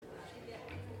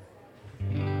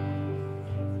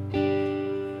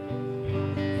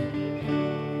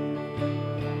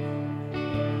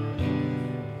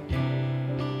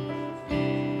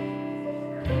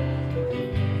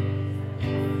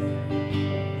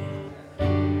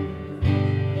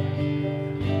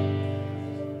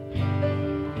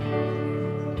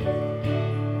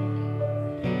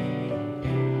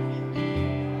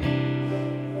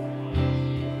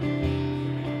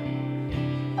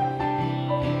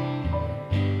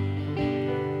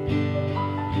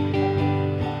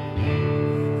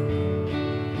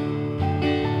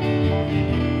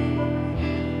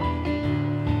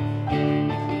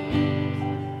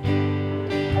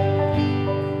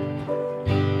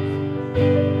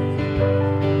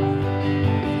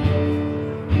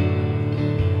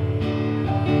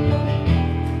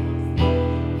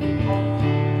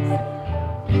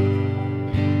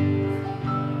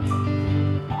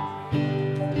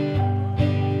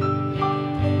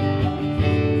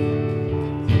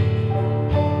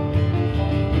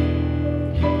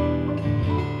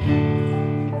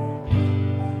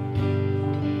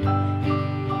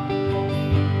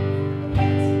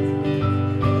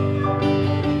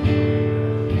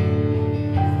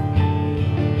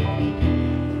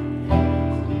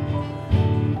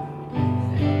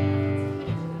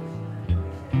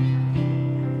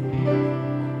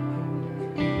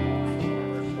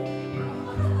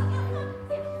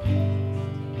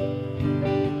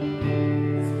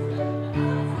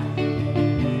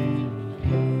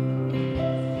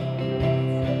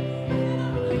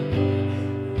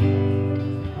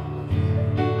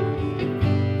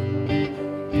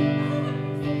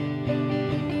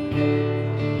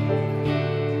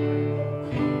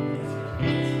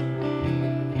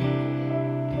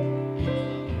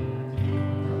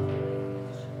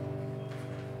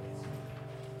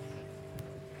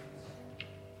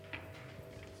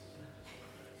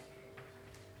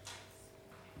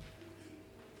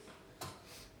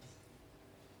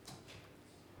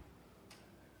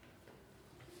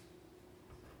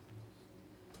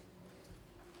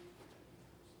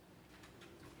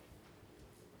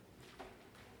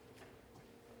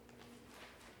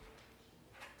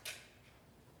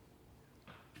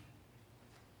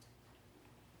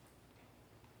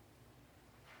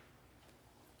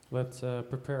Let's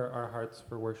prepare our hearts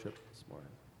for worship this morning.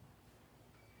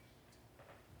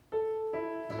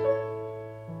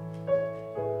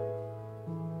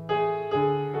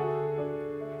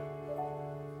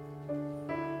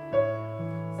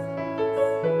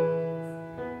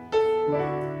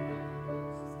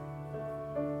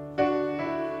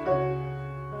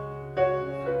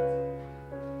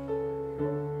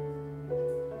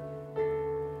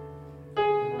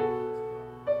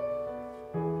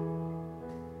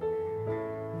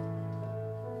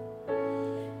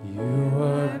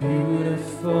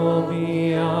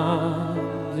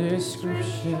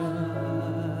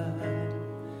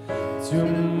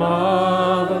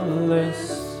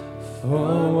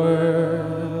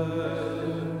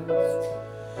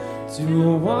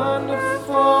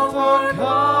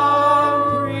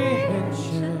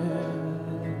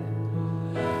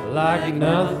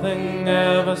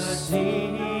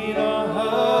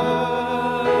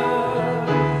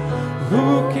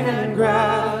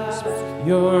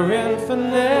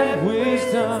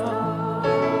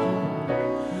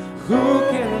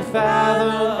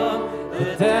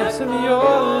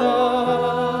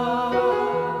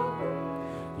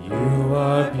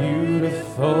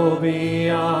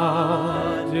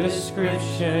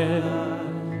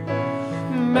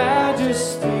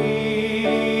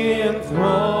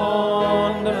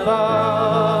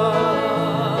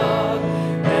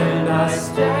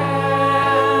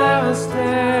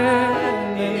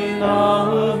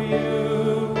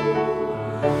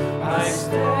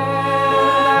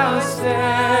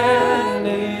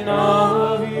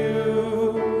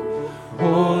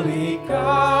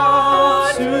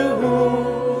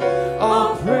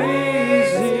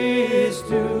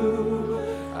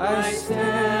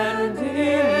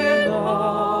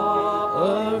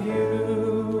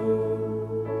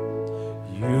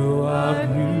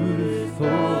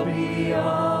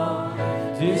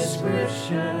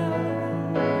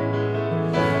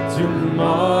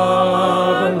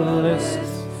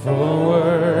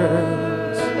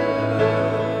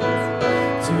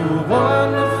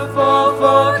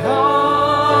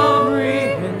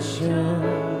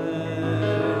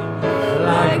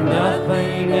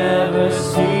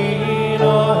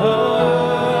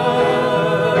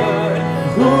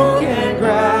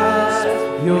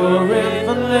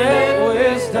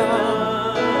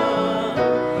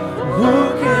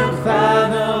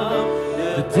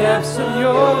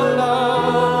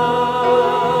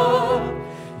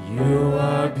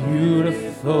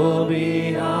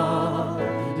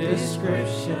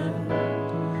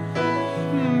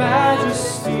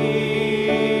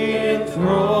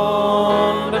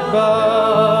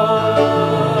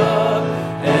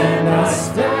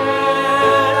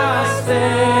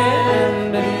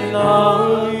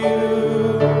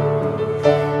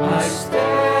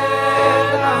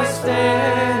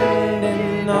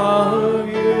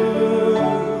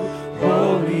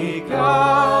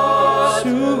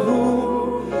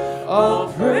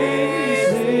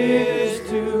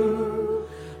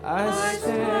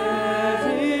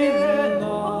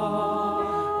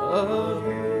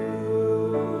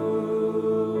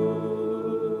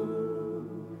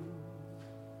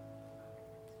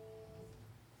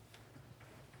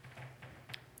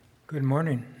 Good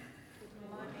morning.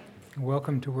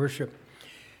 Welcome to worship.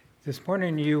 This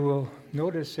morning you will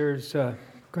notice there's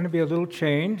going to be a little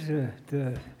change.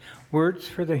 The words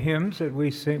for the hymns that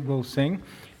will sing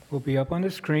will be up on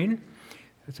the screen.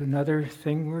 That's another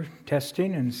thing we're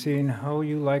testing and seeing how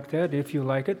you like that, if you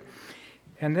like it.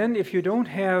 And then if you don't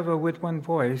have a with one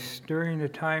voice, during the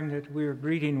time that we're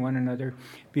greeting one another,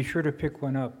 be sure to pick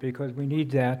one up because we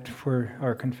need that for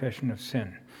our confession of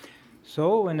sin.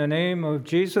 So, in the name of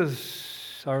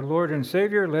Jesus, our Lord and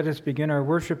Savior, let us begin our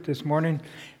worship this morning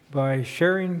by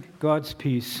sharing God's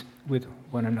peace with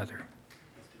one another.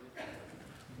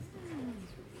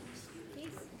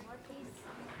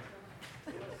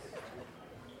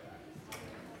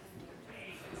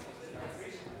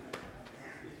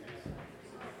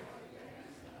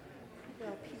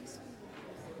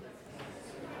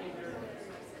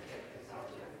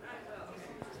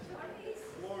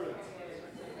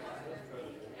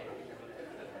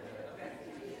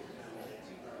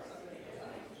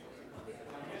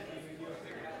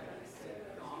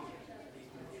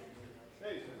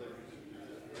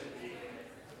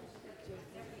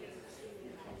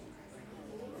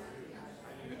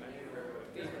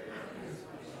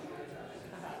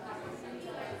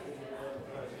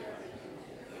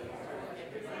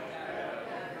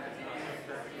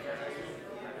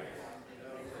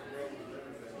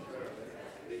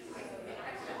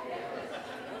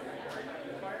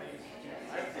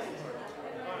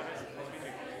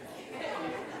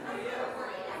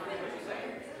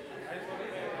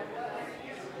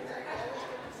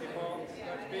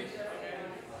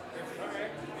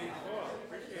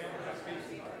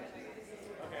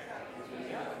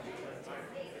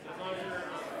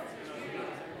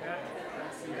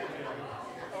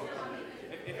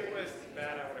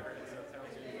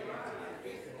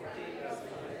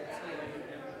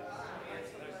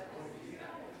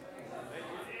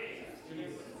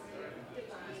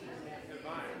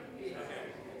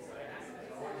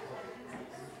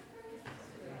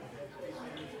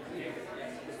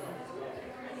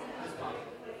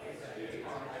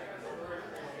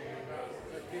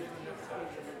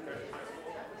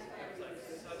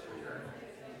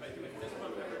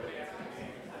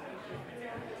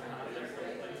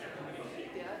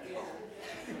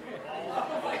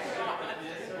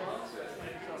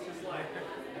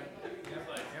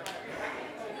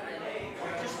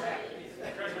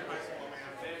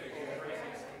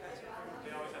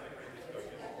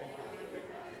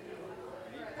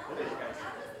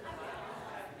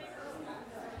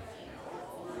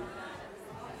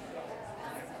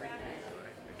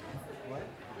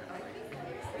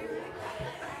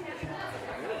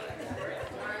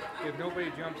 if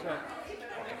nobody jumps up.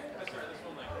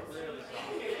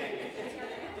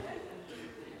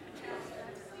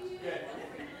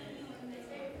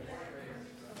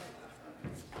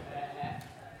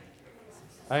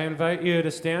 I invite you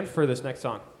to stand for this next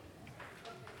song.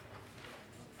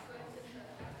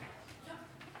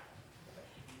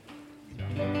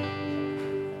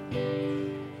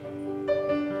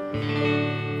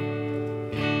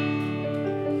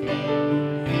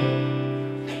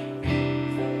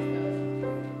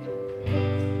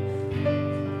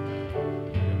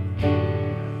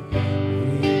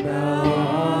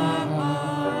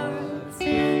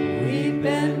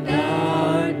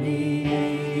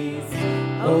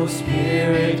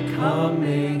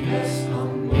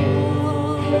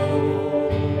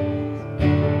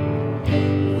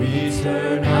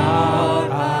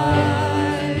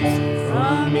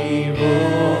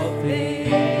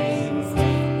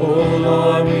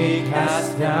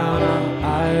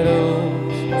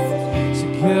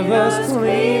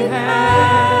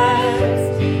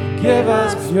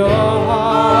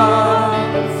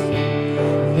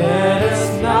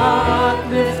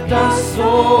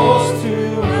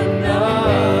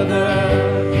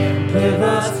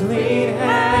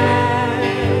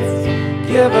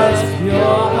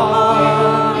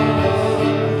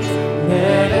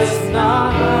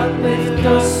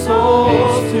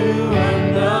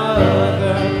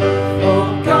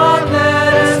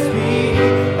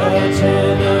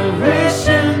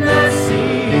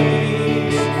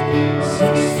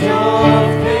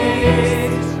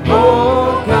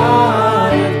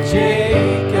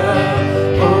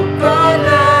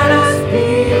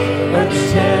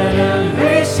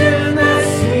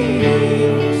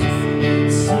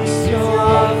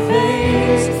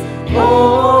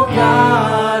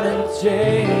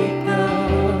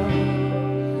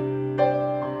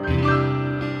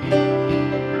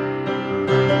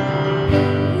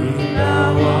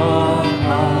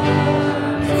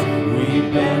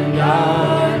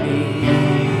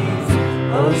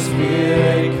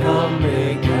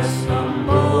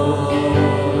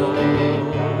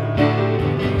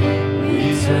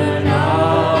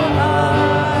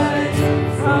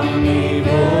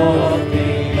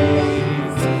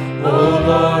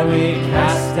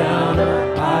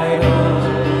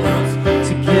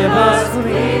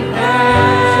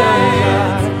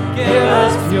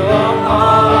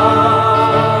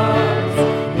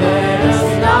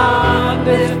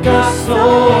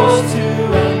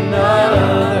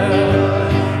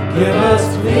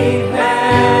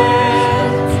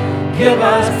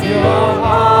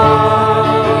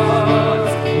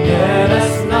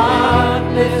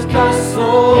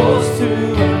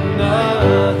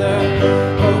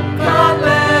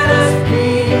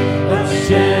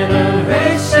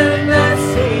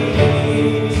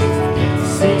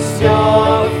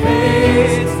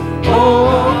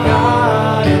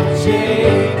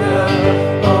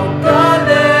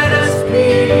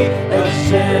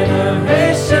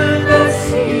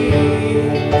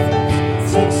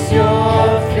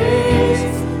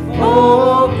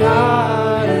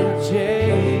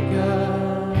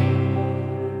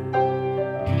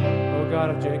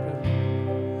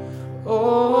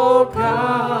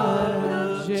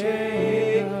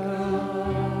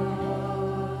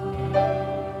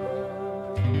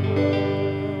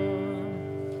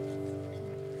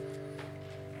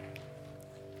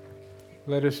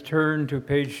 Let us turn to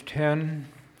page 10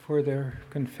 for their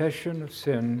confession of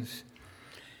sins.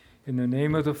 In the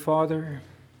name of the Father,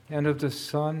 and of the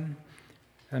Son,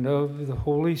 and of the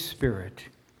Holy Spirit.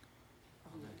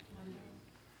 Amen.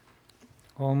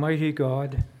 Almighty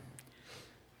God,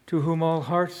 to whom all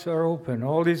hearts are open,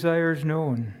 all desires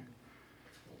known,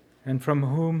 and from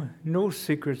whom no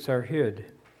secrets are hid,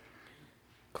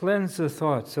 cleanse the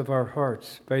thoughts of our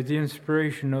hearts by the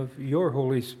inspiration of your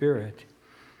Holy Spirit,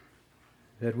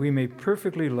 that we may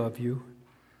perfectly love you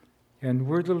and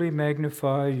worthily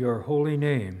magnify your holy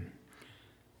name,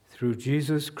 through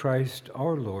Jesus Christ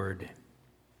our Lord.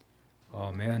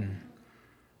 Amen.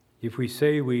 If we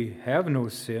say we have no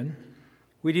sin,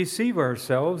 we deceive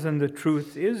ourselves and the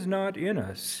truth is not in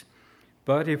us.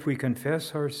 But if we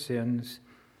confess our sins,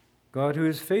 God, who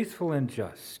is faithful and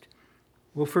just,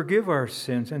 will forgive our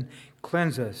sins and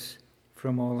cleanse us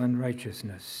from all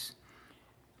unrighteousness.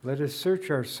 Let us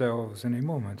search ourselves in a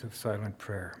moment of silent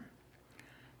prayer.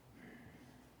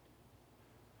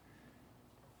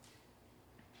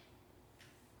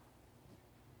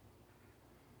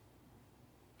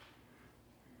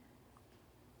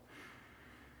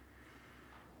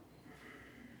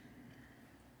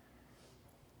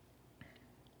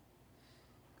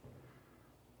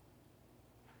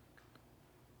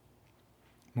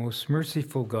 Most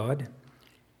merciful God,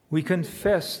 we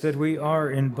confess that we are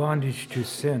in bondage to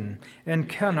sin and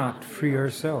cannot free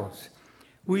ourselves.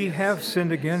 We have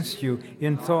sinned against you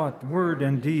in thought, word,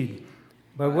 and deed,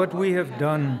 by what we have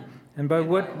done and by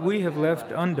what we have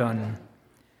left undone.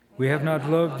 We have not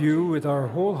loved you with our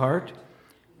whole heart.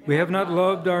 We have not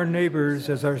loved our neighbors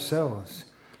as ourselves.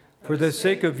 For the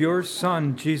sake of your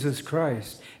Son, Jesus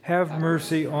Christ, have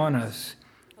mercy on us.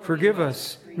 Forgive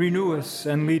us, renew us,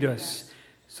 and lead us,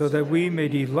 so that we may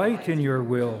delight in your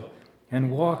will and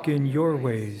walk in your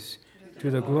ways, to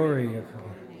the glory of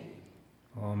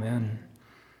God. Amen.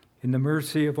 In the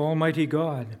mercy of Almighty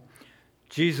God,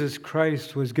 Jesus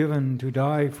Christ was given to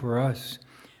die for us,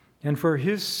 and for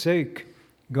his sake,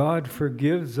 God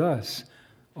forgives us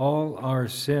all our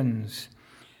sins.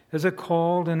 As a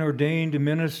called and ordained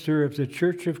minister of the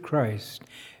Church of Christ,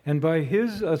 and by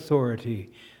his authority,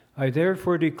 I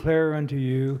therefore declare unto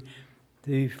you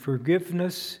the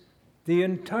forgiveness, the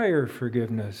entire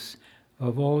forgiveness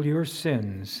of all your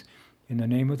sins, in the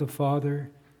name of the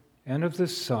Father, and of the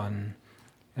Son,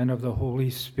 and of the Holy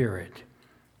Spirit.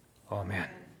 Amen.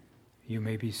 You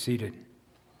may be seated.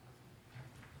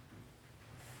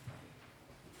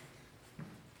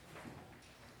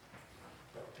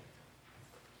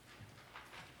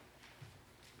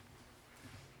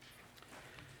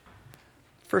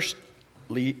 First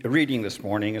reading this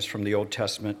morning is from the Old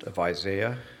Testament of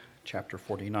Isaiah, chapter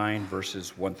 49,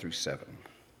 verses 1 through 7.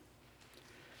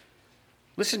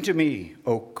 Listen to me,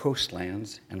 O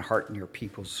coastlands, and hearten your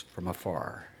peoples from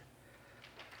afar.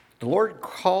 The Lord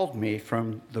called me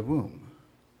from the womb,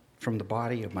 from the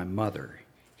body of my mother.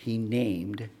 He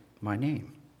named my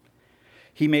name.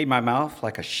 He made my mouth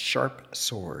like a sharp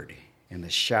sword. In the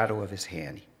shadow of his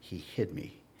hand, he hid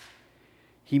me.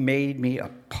 He made me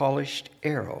a polished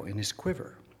arrow in his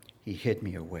quiver. He hid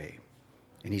me away.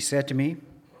 And he said to me,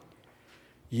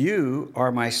 You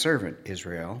are my servant,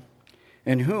 Israel,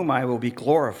 in whom I will be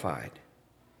glorified.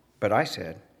 But I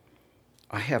said,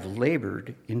 I have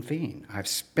labored in vain. I've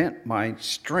spent my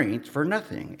strength for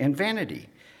nothing and vanity.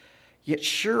 Yet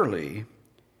surely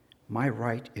my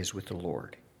right is with the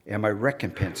Lord, and my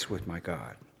recompense with my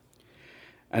God.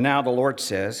 And now the Lord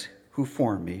says, who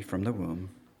formed me from the womb,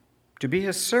 to be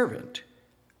his servant,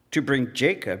 to bring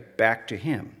Jacob back to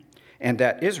him, and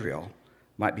that Israel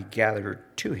might be gathered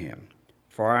to him.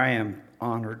 For I am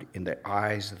honored in the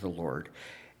eyes of the Lord,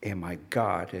 and my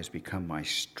God has become my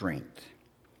strength.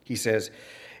 He says,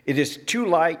 It is too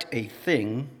light a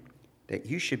thing that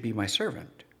you should be my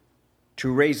servant,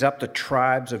 to raise up the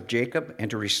tribes of Jacob and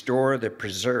to restore the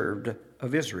preserved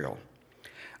of Israel.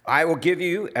 I will give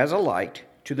you as a light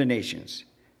to the nations,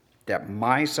 that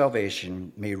my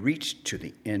salvation may reach to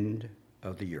the end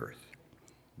of the earth.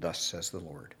 Thus says the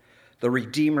Lord, the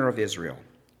Redeemer of Israel,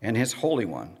 and his Holy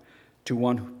One, to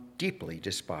one deeply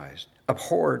despised,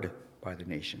 abhorred by the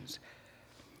nations,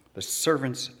 the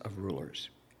servants of rulers.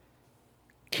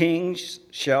 Kings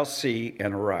shall see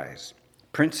and arise,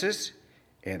 princes,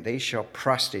 and they shall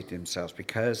prostrate themselves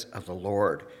because of the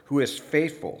Lord, who is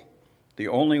faithful, the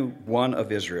only one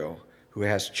of Israel who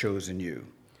has chosen you.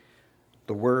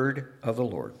 The word of the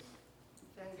Lord.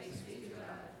 Thanks be to God.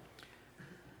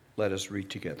 Let us read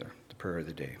together the prayer of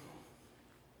the day.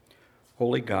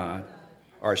 Holy God,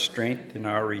 our strength and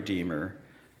our Redeemer,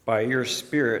 by your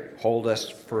Spirit hold us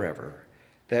forever,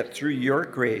 that through your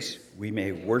grace we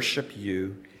may worship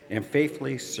you and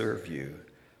faithfully serve you,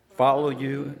 follow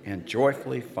you and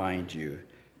joyfully find you,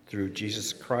 through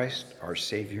Jesus Christ, our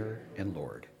Savior and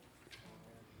Lord.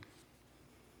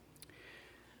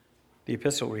 The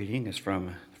epistle reading is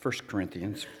from 1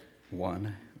 Corinthians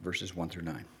 1, verses 1 through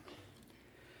 9.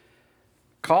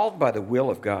 Called by the will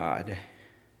of God,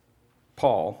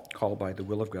 Paul, called by the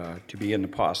will of God, to be an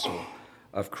apostle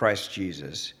of Christ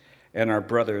Jesus, and our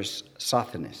brothers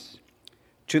Sosthenes,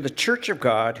 to the church of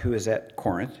God who is at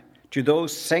Corinth, to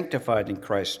those sanctified in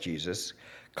Christ Jesus,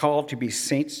 called to be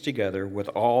saints together with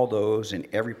all those in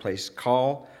every place,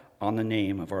 call on the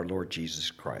name of our Lord Jesus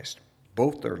Christ,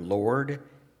 both their Lord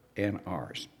and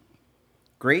ours.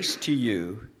 Grace to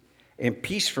you and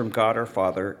peace from God our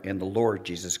Father and the Lord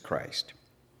Jesus Christ.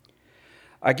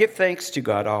 I give thanks to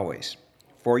God always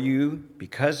for you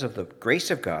because of the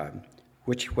grace of God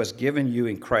which was given you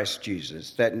in Christ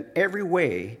Jesus, that in every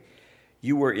way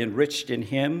you were enriched in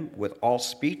him with all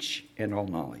speech and all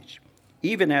knowledge,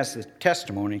 even as the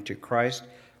testimony to Christ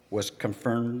was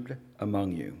confirmed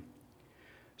among you,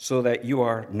 so that you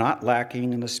are not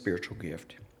lacking in the spiritual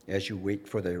gift as you wait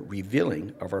for the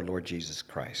revealing of our Lord Jesus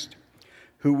Christ,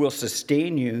 who will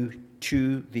sustain you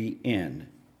to the end,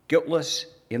 guiltless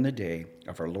in the day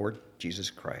of our Lord Jesus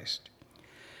Christ.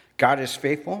 God is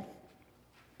faithful,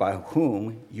 by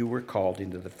whom you were called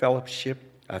into the fellowship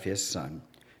of his Son,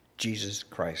 Jesus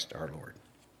Christ our Lord.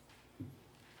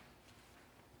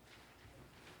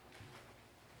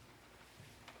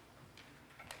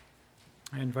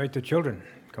 I invite the children,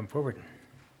 come forward.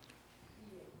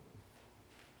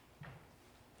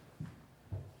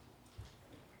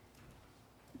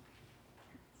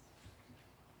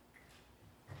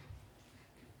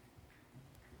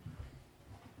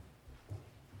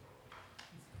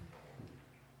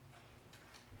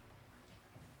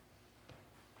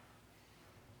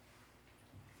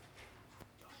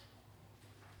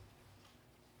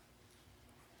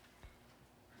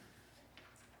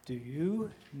 Do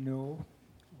you know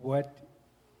what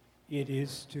it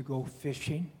is to go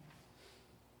fishing?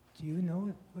 Do you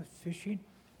know what fishing?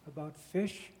 About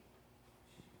fish?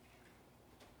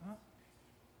 Huh?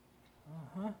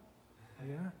 Uh-huh.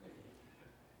 Yeah.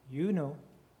 You know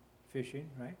fishing,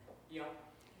 right? Yeah.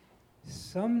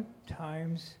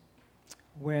 Sometimes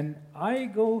when I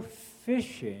go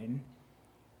fishing,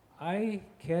 I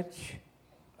catch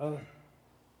a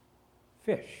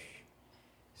fish.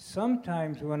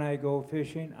 Sometimes when I go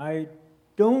fishing, I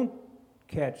don't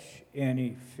catch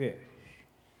any fish.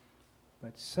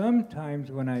 But sometimes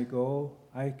when I go,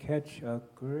 I catch a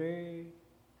great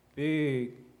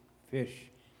big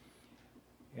fish.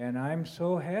 And I'm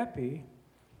so happy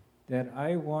that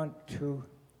I want to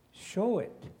show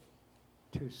it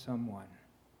to someone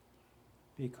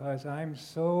because I'm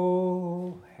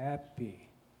so happy.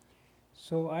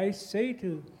 So I say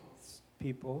to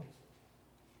people,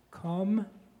 come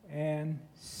and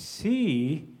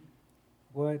see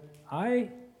what I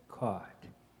caught.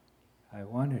 I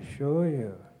want to show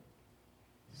you.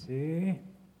 See?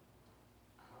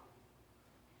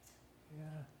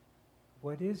 Yeah.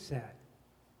 What is that?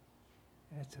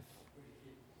 That's a fish.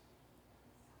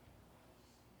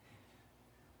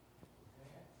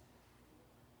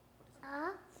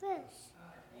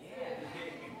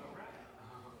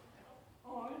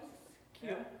 Oh, it's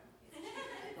cute.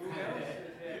 Who else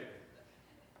is there?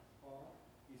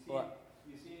 Paul,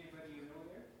 you see anybody you know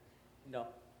there? No.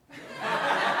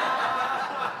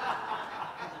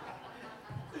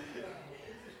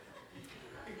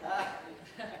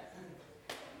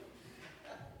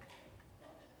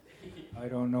 I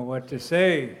don't know what to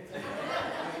say.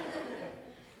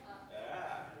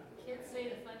 Kids say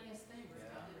the funniest things.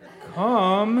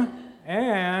 Come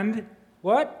and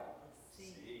what?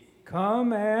 See.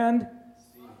 Come and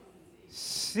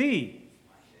see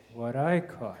what I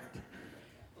caught.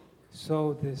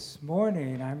 So this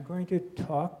morning I'm going to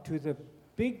talk to the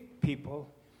big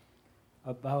people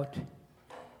about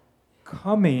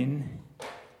coming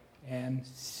and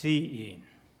seeing.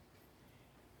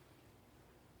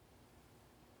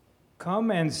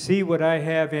 Come and see what I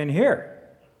have in here.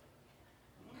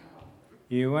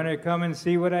 You want to come and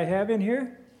see what I have in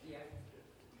here? Yeah.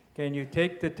 Can you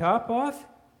take the top off?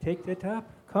 Take the top.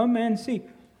 Come and see.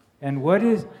 And what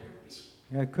is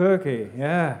a cookie?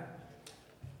 Yeah.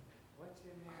 What's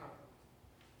in there?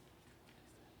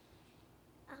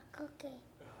 A cookie.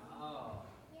 Oh.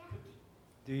 Yeah.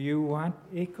 Do you want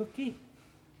a cookie?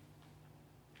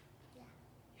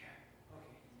 Yeah.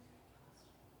 Okay.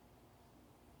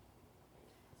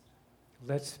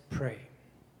 Let's pray.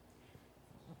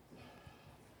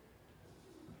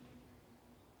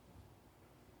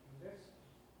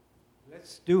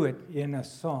 Let's do it in a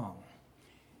song.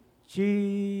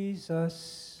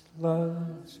 Jesus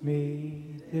loves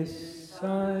me, this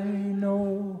I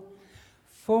know,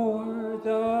 for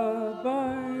the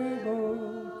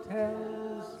Bible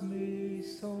tells me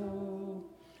so.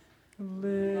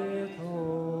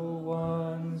 Little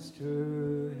ones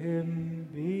to him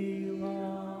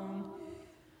belong.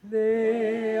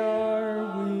 They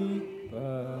are weak,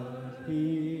 but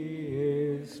he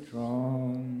is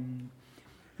strong.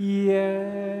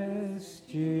 Yes,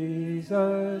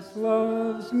 Jesus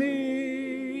loves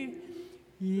me.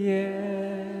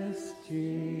 Yes,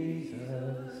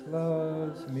 Jesus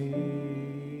loves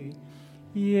me.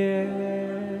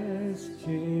 Yes,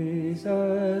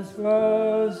 Jesus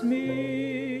loves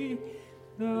me.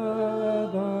 The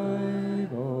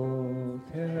Bible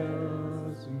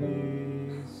tells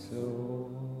me so.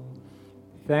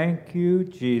 Thank you,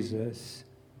 Jesus,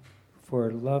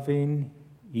 for loving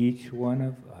each one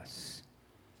of us.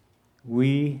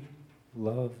 We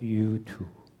love you too.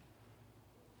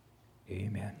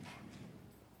 Amen.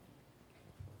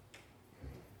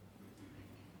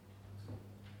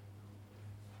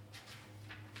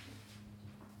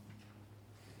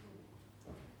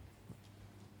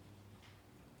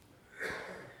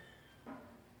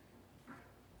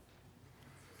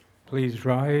 Please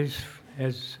rise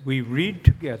as we read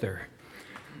together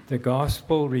The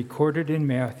Gospel recorded in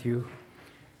Matthew,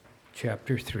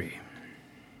 chapter 3.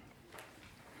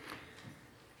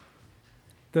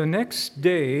 The next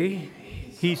day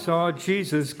he saw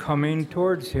Jesus coming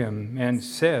towards him and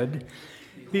said,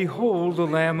 "Behold the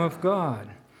Lamb of God,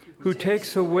 who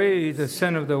takes away the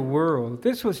sin of the world."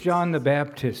 This was John the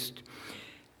Baptist.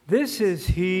 "This is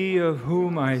he of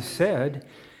whom I said,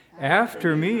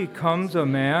 'After me comes a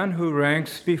man who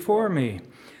ranks before me,'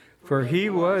 for he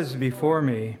was before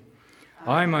me.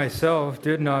 I myself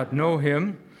did not know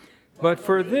him, but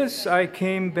for this I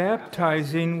came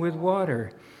baptizing with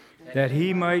water, that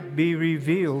he might be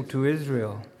revealed to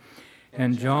Israel."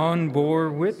 And John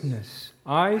bore witness,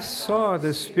 "I saw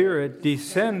the Spirit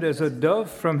descend as a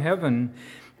dove from heaven,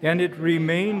 and it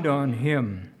remained on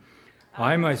him.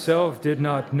 I myself did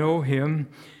not know him,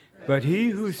 but he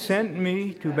who sent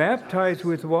me to baptize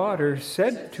with water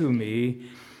said to me,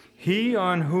 'He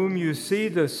on whom you see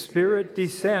the Spirit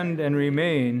descend and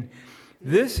remain,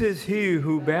 this is he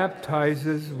who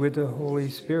baptizes with the Holy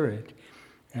Spirit.'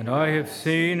 And I have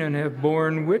seen and have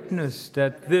borne witness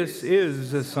that this is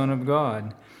the Son of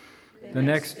God." The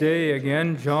next day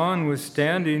again John was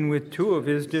standing with two of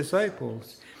his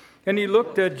disciples, and he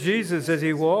looked at Jesus as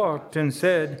he walked and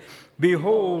said,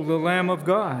 "Behold the Lamb of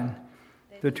God."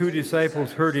 The two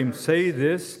disciples heard him say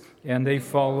this, and they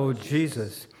followed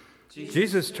Jesus.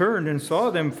 Jesus turned and saw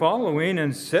them following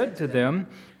and said to them,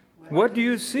 "What do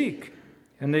you seek?"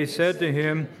 And they said to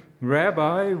him,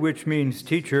 "Rabbi," which means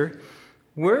teacher,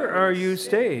 "where are you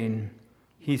staying?"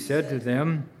 He said to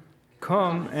them,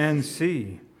 "Come and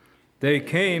see." They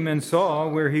came and saw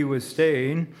where he was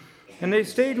staying, and they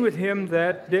stayed with him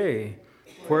that day,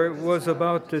 for it was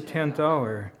about the 10th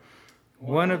hour.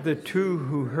 One of the two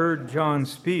who heard John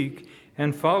speak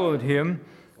and followed him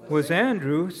was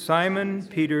Andrew, Simon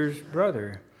Peter's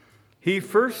brother. He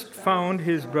first found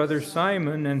his brother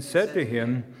Simon and said to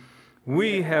him,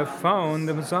 "We have found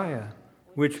the Messiah,"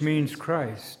 which means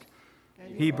Christ.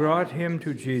 He brought him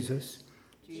to Jesus.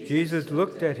 Jesus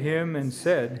looked at him and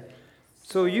said,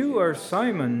 "So you are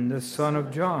Simon, the son of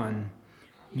John.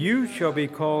 You shall be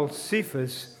called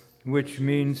Cephas," which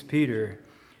means Peter.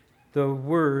 The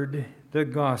word, the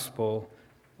gospel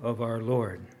of our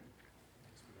Lord.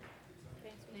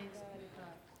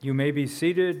 You may be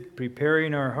seated,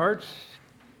 preparing our hearts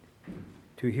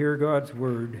to hear God's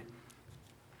word.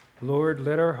 Lord,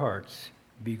 let our hearts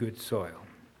be good soil.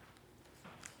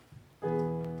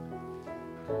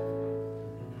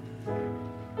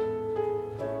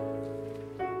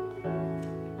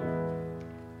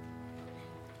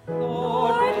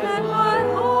 Lord, let my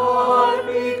heart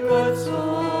be good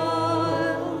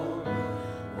soil,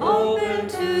 open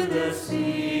to the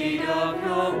seed of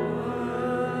your word.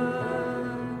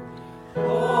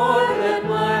 Lord, let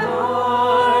my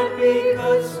heart be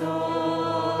good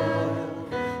soil,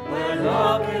 where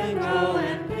love can grow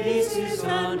and peace is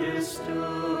understood.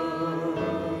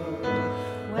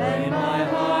 When my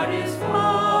heart is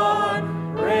hard,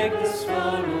 break the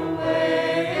stone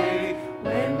away.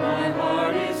 When my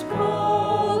heart is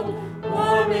cold,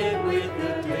 warm it with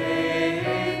the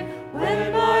day.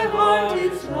 When my heart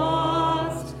is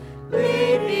lost,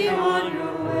 lead me on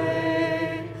your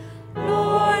way.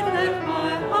 Lord, let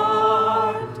my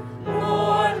heart,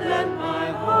 Lord, let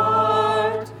my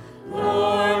heart,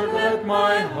 Lord, let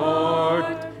my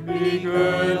heart be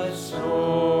good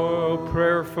So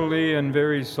prayerfully and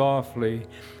very softly,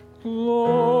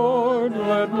 Lord,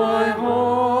 let my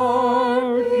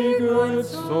heart be good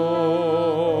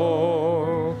soul,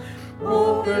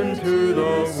 open to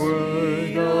the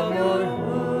word of your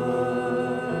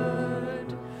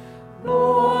word.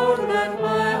 Lord, let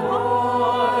my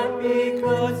heart be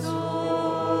good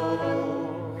soul,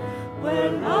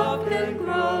 where love can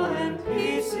grow and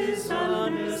peace is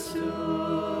understood.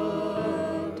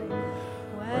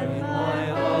 When my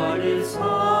heart is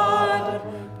hard,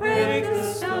 break the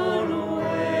stone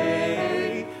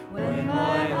away. When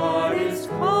my heart is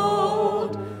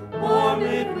cold, warm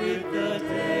it with the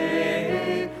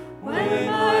day. When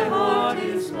my heart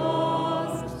is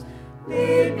lost,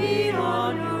 lead me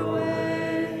on your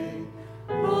way.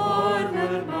 Lord,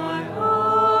 let my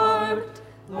heart,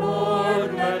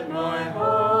 Lord, let my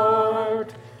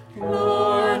heart,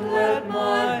 Lord, let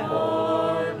my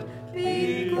heart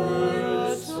be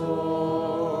good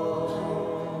soul.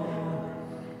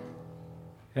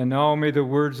 And now may the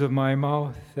words of my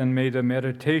mouth and may the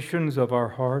meditations of our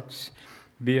hearts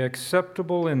be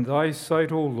acceptable in thy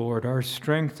sight, O Lord, our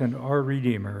strength and our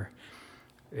Redeemer.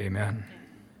 Amen.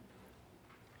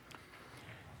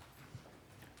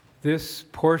 This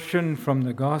portion from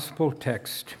the gospel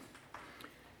text.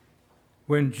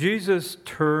 When Jesus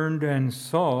turned and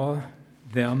saw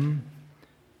them,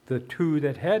 the two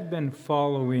that had been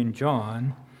following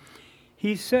John,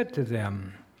 he said to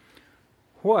them,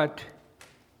 "What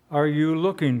are you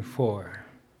looking for?"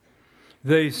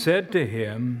 They said to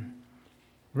him,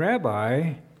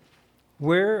 "Rabbi,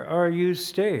 where are you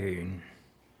staying?"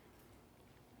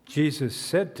 Jesus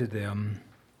said to them,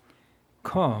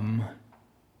 "Come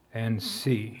and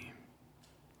see."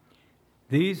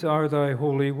 These are thy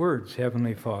holy words,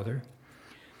 Heavenly Father.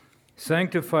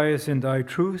 Sanctify us in thy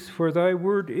truth, for thy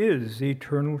word is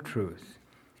eternal truth.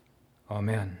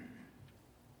 Amen.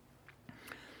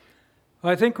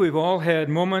 I think we've all had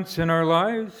moments in our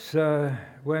lives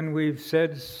when we've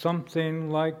said something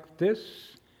like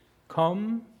this: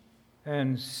 "Come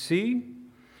and see.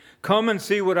 Come and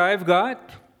see what I've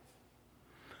got."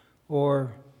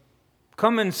 Or,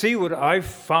 "Come and see what I've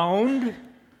found."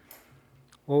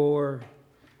 Or,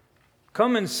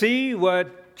 "Come and see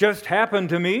what just happened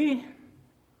to me."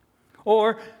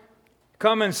 Or,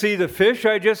 "Come and see the fish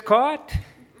I just caught."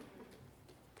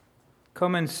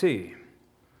 Come and see.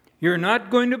 You're not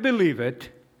going to believe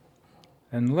it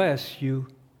unless you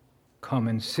come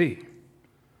and see.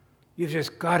 You've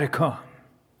just got to come.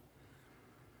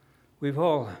 We've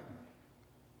all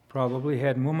probably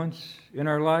had moments in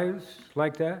our lives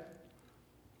like that,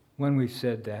 when we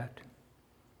said that.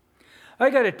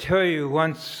 I got to tell you,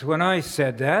 once when I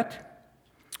said that,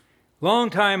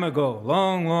 long time ago,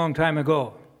 long time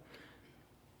ago,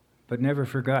 but never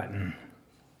forgotten.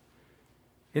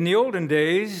 In the olden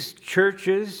days,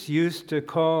 churches used to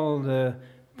call the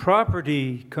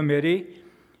property committee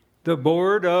the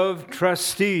Board of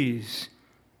Trustees.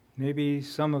 Maybe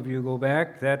some of you go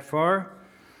back that far.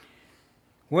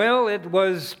 Well, it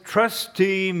was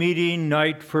trustee meeting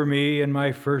night for me in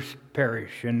my first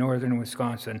parish in northern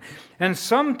Wisconsin. And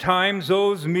sometimes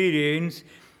those meetings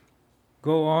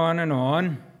go on and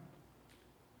on.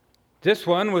 This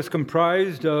one was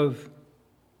comprised of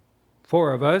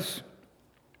 4 of us: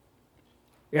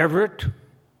 Everett,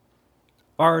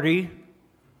 Artie,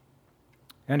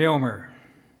 and Elmer,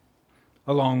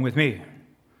 along with me.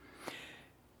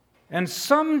 And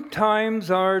sometimes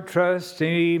our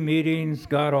trustee meetings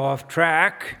got off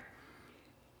track,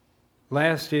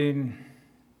 lasting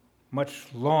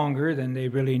much longer than they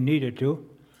really needed to,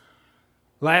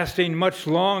 lasting much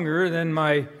longer than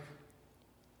my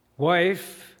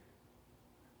wife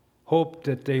hoped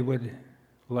that they would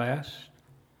last,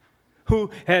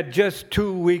 who had just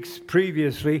 2 weeks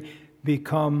previously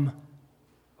become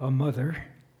a mother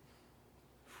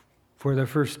for the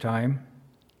first time.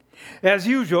 As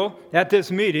usual, at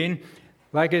this meeting,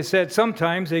 like I said,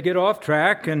 sometimes they get off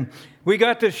track, and we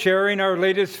got to sharing our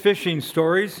latest fishing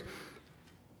stories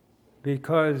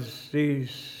because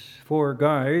these 4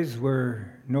 guys were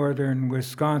northern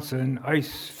Wisconsin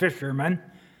ice fishermen,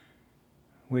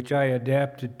 which I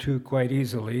adapted to quite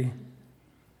easily.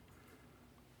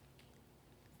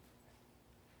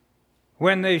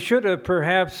 When they should have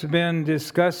perhaps been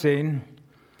discussing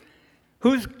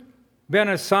who's been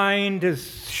assigned to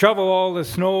shovel all the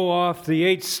snow off the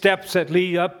 8 steps that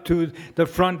lead up to the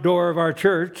front door of our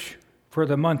church for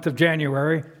the month of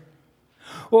January.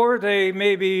 Or they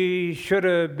maybe should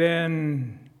have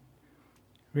been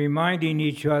reminding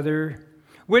each other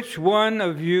which one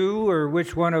of you or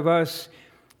which one of us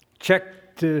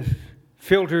checked the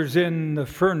filters in the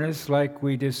furnace like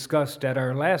we discussed at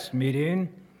our last meeting.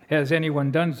 Has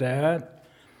anyone done that?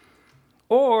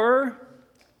 Or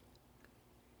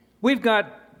we've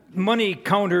got money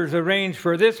counters arranged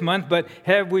for this month, but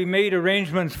have we made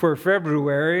arrangements for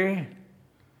February?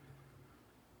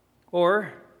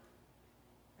 Or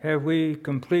have we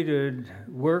completed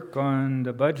work on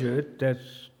the budget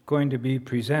that's going to be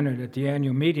presented at the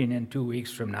annual meeting in 2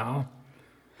 weeks from now?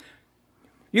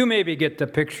 You maybe get the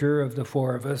picture of the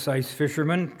 4 of us ice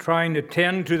fishermen trying to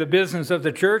tend to the business of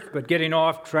the church, but getting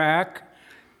off track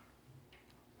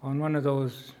on one of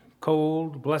those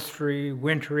cold, blustery,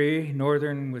 wintry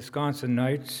northern Wisconsin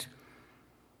nights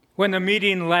when the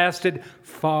meeting lasted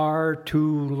far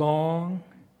too long,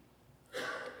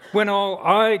 when all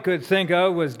I could think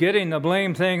of was getting the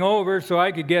blame thing over so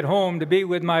I could get home to be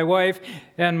with my wife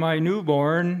and my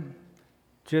newborn,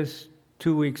 just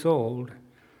 2 weeks old.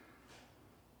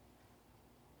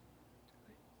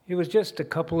 It was just a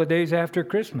couple of days after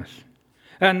Christmas.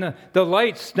 And the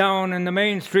lights down in the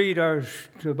main street are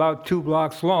about 2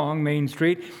 blocks long, Main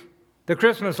Street. The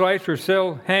Christmas lights were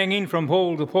still hanging from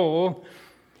pole to pole.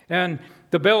 And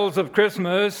the bells of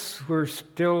Christmas were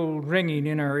still ringing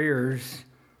in our ears.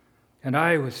 And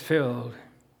I was filled.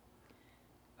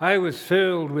 I was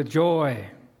filled with joy.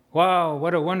 Wow,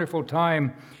 what a wonderful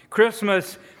time.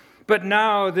 Christmas, but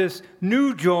now this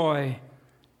new joy.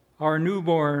 our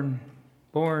newborn,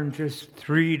 born just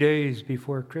 3 days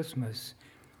before Christmas.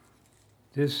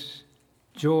 This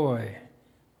joy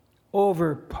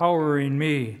overpowering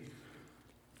me,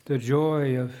 the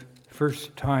joy of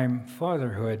first-time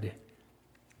fatherhood.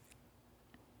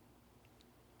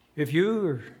 If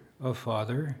you're a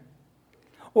father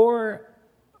or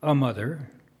a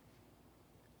mother,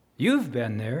 you've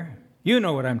been there. You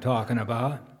know what I'm talking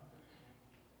about.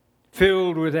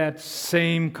 Filled with that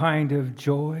same kind of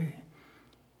joy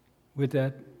with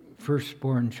that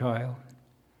firstborn child.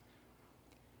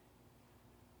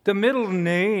 The middle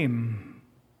name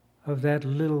of that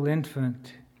little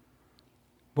infant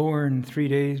born 3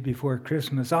 days before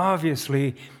Christmas,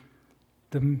 obviously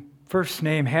the first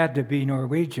name had to be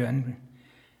Norwegian,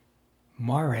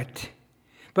 Marit.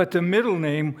 But the middle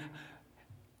name,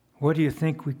 what do you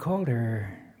think we called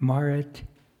her? Marit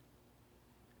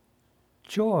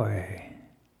Joy.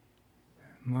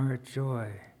 Marit Joy.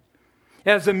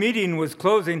 As the meeting was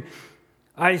closing,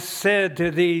 I said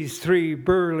to these 3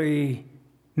 burly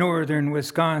northern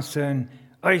Wisconsin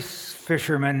ice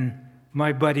fishermen,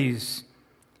 my buddies,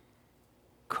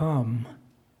 come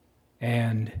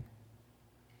and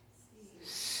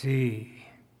see.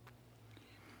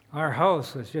 Our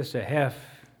house was just a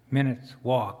half-minute's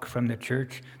walk from the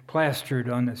church, plastered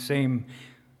on the same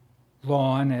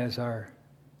lawn as our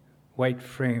white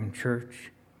frame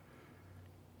church.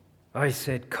 I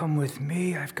said, come with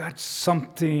me. I've got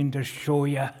something to show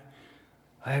you.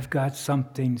 I've got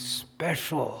something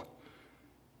special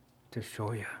to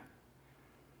show you.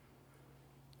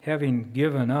 Having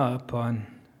given up on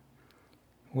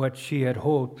what she had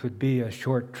hoped would be a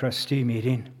short trustee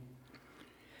meeting,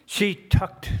 she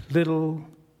tucked little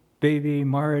baby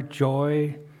Marit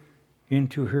Joy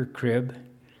into her crib,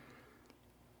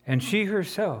 and she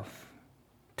herself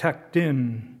tucked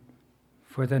in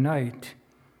for the night,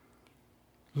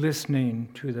 listening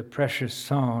to the precious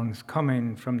sounds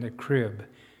coming from the crib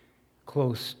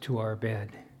close to our bed.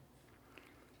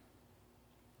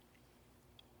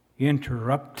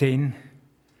 Interrupting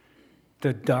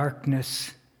the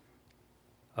darkness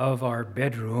of our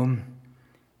bedroom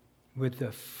with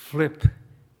the flip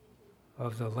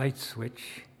of the light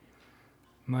switch,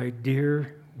 my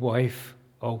dear wife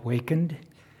awakened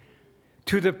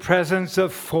to the presence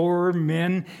of 4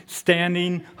 men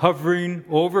standing, hovering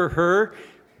over her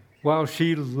while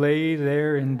she lay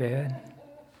there in bed.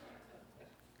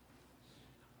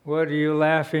 What are you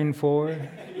laughing for?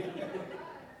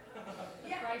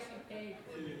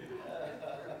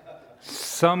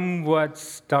 Somewhat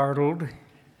startled,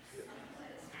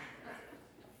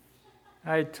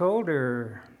 I told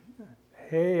her,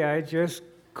 hey, I just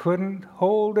couldn't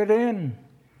hold it in.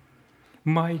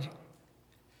 My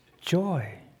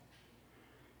joy.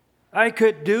 I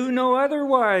could do no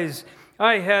otherwise.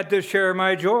 I had to share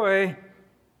my joy.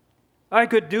 I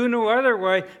could do no other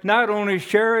way. Not only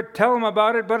share it, tell them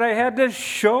about it, but I had to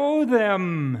show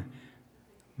them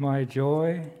my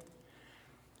joy.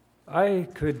 I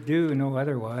could do no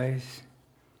otherwise.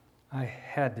 I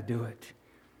had to do it.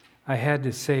 I had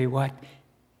to say what?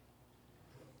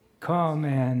 Come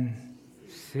and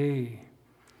see.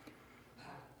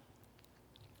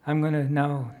 I'm going to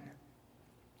now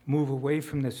move away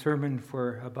from the sermon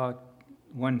for about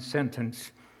 1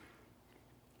 sentence.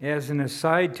 As an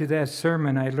aside to that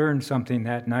sermon, I learned something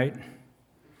that night.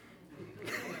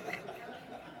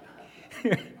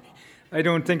 I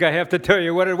don't think I have to tell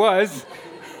you what it was.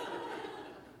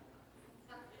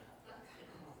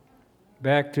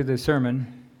 Back to the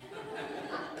sermon.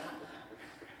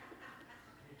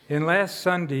 In last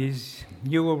Sundays,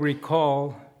 you will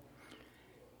recall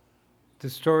the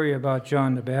story about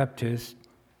John the Baptist,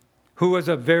 who was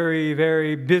a very,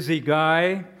 very busy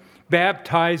guy,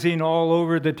 baptizing all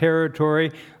over the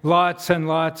territory, lots and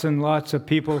lots and lots of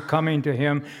people coming to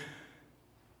him.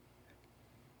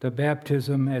 The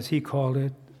baptism, as he called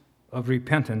it, of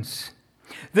repentance.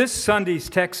 This Sunday's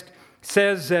text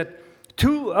says that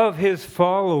 2 of his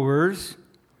followers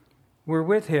were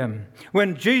with him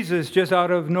when Jesus, just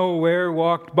out of nowhere,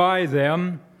 walked by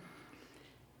them.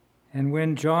 And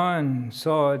when John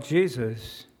saw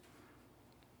Jesus,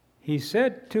 he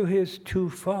said to his 2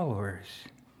 followers,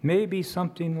 maybe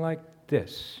something like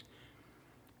this: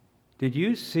 did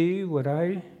you see what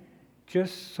I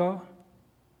just saw?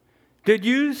 Did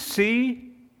you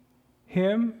see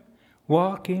him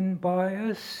walking by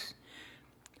us?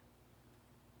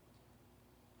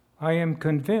 I am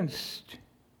convinced,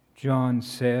 John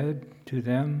said to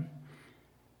them,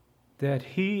 that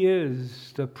he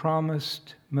is the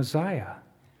promised Messiah,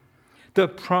 the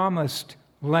promised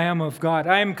Lamb of God.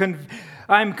 I'm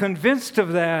convinced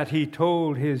of that, he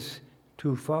told his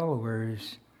 2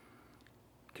 followers.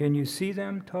 Can you see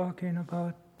them talking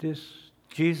about this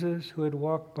Jesus who had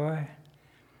walked by?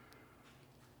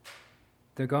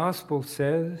 The gospel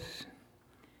says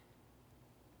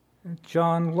that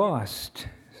John lost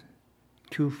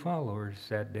 2 followers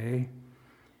that day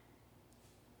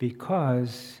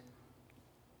because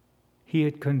he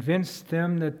had convinced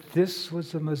them that this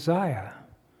was the Messiah.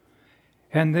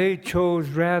 And they chose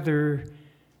rather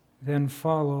than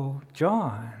follow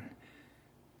John,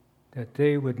 that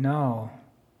they would now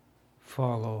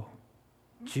follow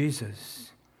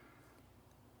Jesus.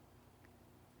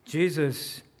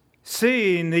 Jesus,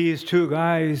 seeing these 2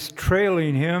 guys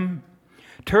trailing him,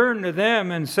 turned to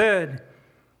them and said,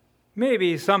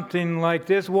 maybe something like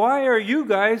this, "Why are you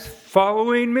guys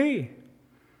following me?"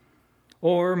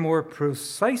 Or more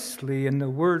precisely in the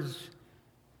words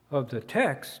of the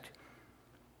text,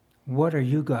 "What are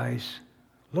you guys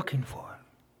looking for?"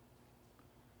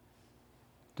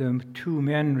 The 2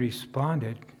 men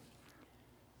responded,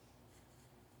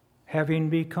 having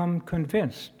become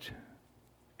convinced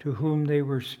to whom they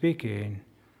were speaking,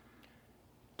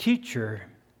 "Teacher,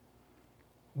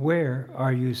 where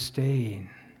are you staying?"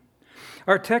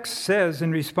 Our text says,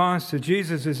 in response to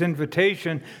Jesus'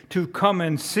 invitation to come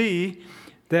and see,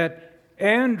 that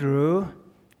Andrew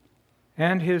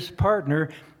and his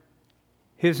partner,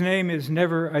 his name is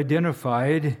never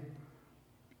identified,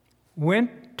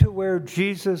 went to where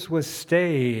Jesus was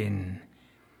staying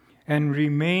and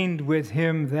remained with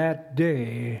him that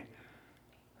day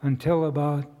until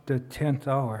about the 10th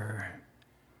hour.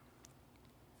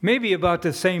 Maybe about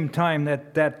the same time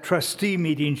that trustee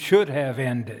meeting should have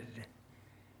ended.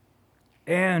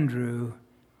 Andrew,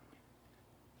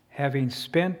 having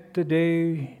spent the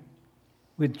day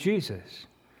with Jesus,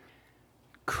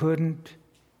 couldn't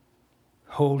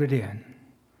hold it in,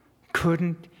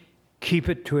 couldn't keep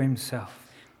it to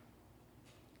himself.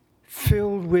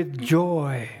 Filled with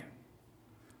joy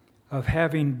of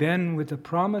having been with the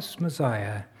promised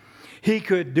Messiah, he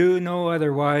could do no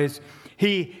otherwise.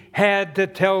 He had to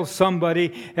tell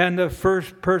somebody, and the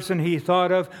first person he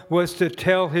thought of was to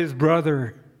tell his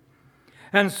brother.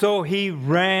 And so he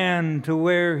ran to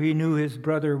where he knew his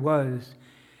brother was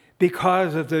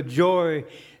because of the joy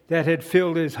that had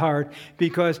filled his heart,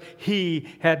 because he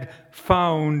had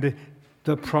found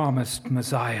the promised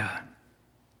Messiah.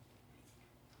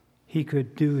 He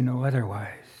could do no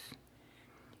otherwise.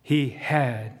 He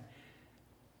had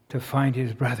to find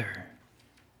his brother,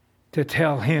 to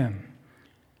tell him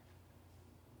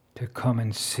to come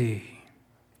and see.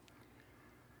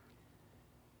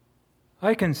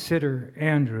 I consider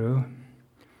Andrew,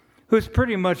 who's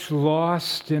pretty much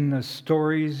lost in the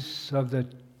stories of the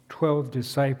 12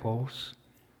 disciples,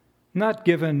 not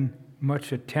given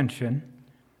much attention,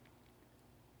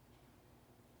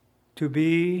 to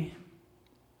be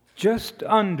just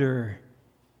under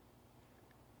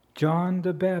John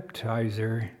the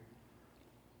Baptizer,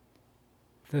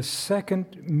 the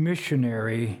second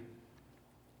missionary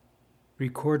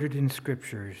recorded in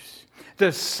Scriptures,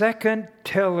 the second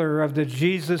teller of the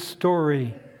Jesus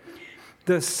story,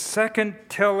 the second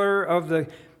teller of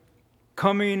the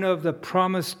coming of the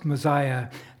promised Messiah,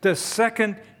 the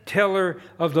second teller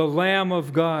of the Lamb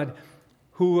of God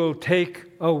who will take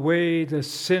away the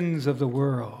sins of the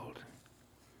world.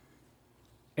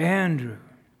 Andrew,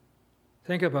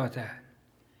 think about that.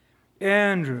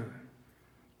 Andrew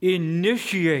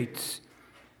initiates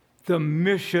the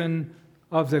mission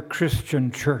of the Christian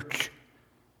church.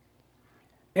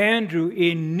 Andrew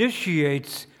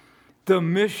initiates the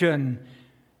mission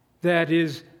that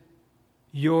is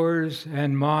yours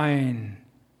and mine.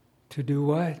 To do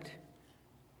what?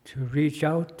 To reach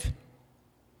out.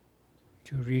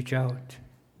 To reach out.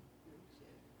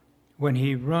 When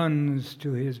he runs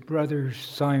to his brother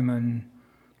Simon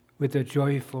with the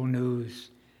joyful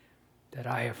news that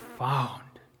I have found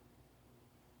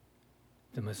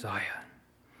the Messiah.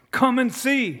 Come and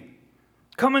see.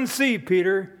 Come and see,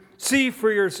 Peter. See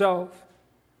for yourself.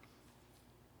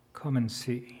 Come and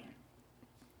see.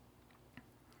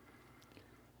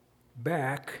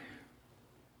 Back,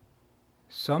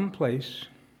 someplace,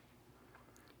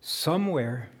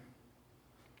 somewhere,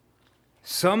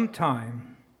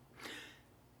 sometime,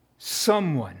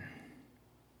 someone.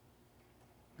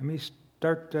 Let me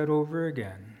start that over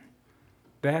again.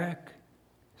 Back,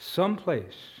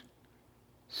 someplace,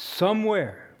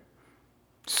 somewhere,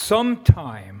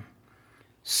 sometime,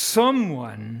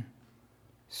 someone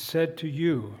said to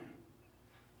you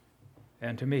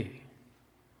and to me,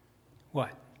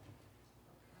 what?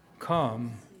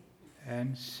 Come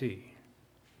and see.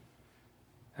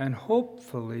 And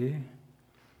hopefully,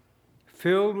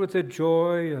 filled with the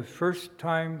joy of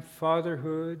first-time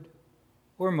fatherhood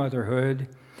or motherhood,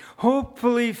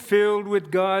 hopefully filled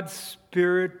with God's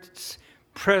Spirit's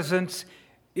presence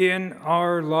in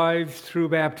our lives through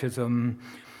baptism.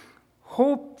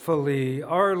 Hopefully,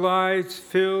 our lives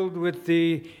filled with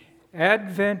the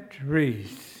Advent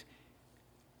wreath.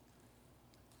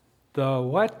 The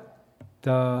what?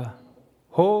 The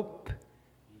hope,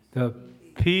 the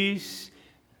peace,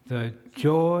 the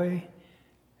joy,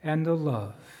 and the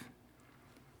love.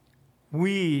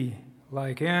 We,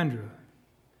 like Andrew,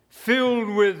 filled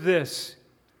with this,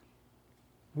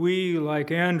 we,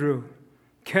 like Andrew,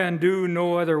 can do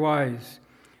no otherwise.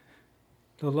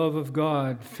 The love of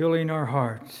God filling our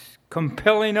hearts,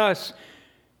 compelling us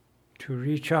to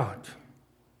reach out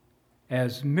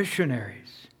as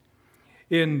missionaries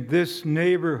in this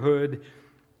neighborhood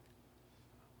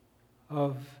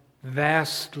of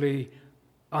vastly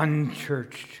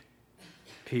unchurched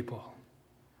people.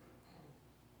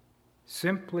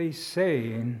 Simply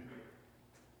saying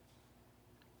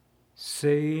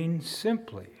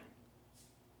simply.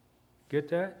 Get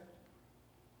that?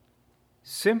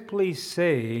 Simply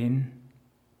saying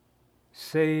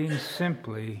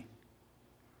simply,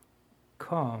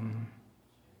 come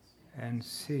and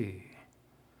see.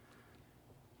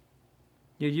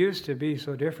 It used to be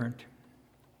so different.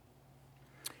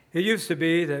 It used to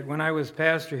be that when I was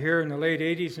pastor here in the late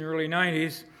 80s and early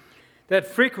 90s, that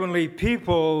frequently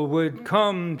people would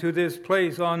come to this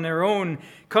place on their own,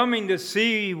 coming to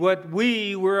see what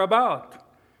we were about.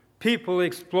 People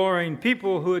exploring,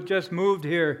 people who had just moved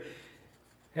here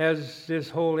as this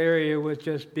whole area was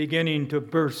just beginning to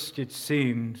burst, it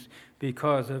seems,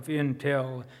 because of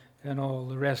Intel and all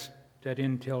the rest that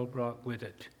Intel brought with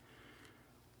it.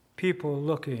 People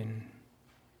looking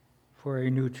for a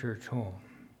new church home.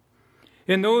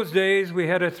 In those days, we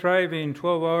had a thriving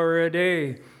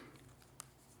 12-hour-a-day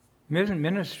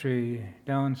ministry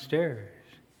downstairs.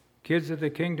 Kids of the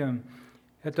Kingdom.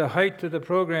 At the height of the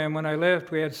program, when I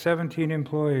left, we had 17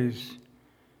 employees.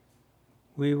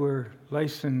 We were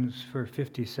licensed for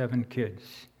 57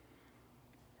 kids.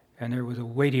 And there was a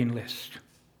waiting list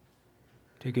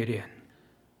to get in.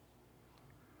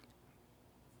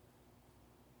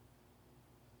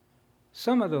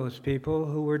 Some of those people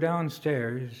who were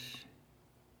downstairs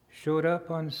showed up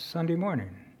on Sunday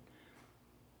morning.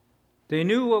 They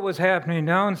knew what was happening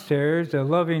downstairs, the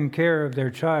loving care of their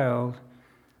child,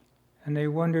 and they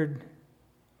wondered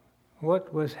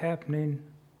what was happening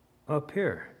up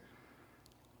here.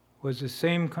 Was the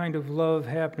same kind of love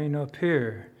happening up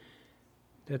here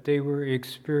that they were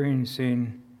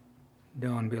experiencing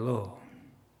down below?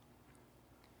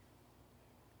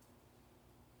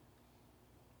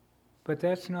 But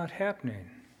that's not happening.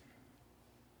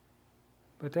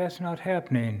 But that's not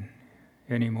happening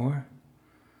anymore.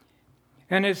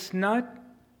 And it's not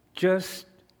just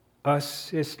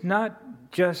us. It's not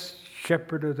just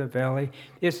Shepherd of the Valley.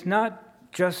 It's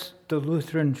not just the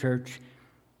Lutheran Church.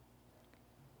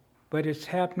 But it's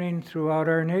happening throughout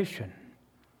our nation.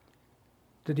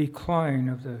 The decline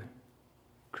of the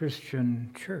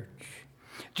Christian church.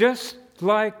 Just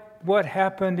like what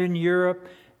happened in Europe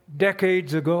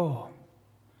decades ago,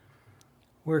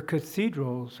 where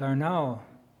cathedrals are now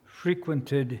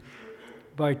frequented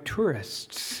by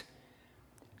tourists,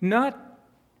 not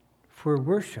for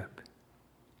worship,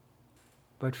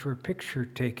 but for picture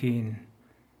taking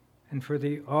and for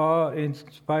the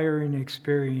awe-inspiring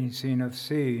experiencing of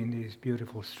seeing these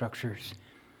beautiful structures,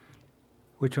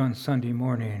 which on Sunday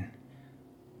morning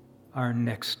are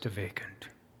next to vacant.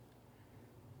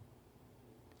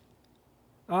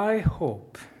 I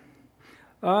hope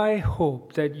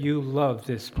that you love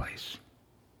this place.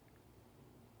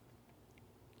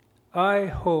 I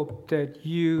hope that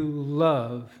you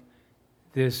love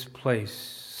this place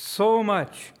so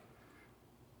much.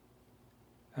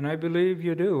 And I believe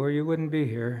you do, or you wouldn't be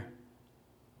here.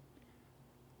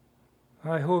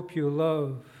 I hope you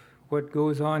love what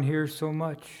goes on here so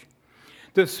much.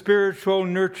 The spiritual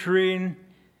nurturing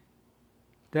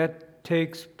that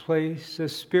takes place, the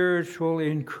spiritual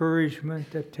encouragement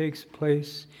that takes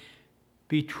place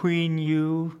between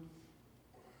you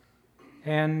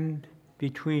and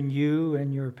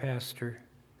your pastor.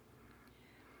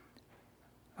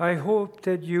 I hope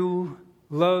that you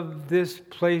love this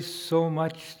place so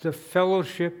much, the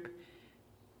fellowship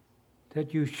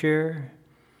that you share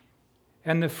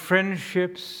and the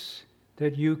friendships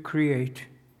that you create.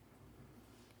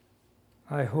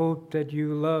 I hope that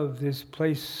you love this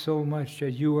place so much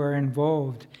that you are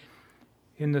involved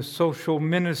in the social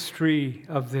ministry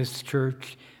of this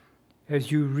church as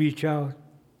you reach out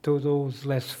to those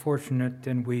less fortunate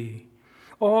than we.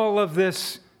 All of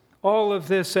this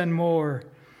and more.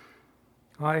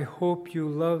 I hope you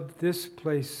love this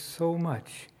place so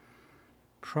much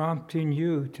prompting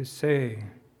you to say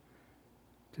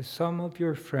to some of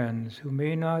your friends who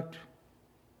may not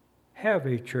have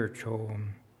a church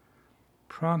home,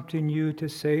 prompting you to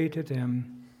say to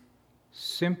them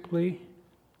simply,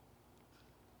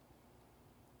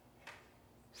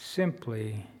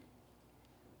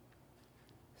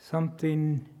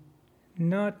 something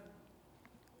not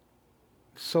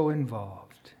so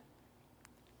involved.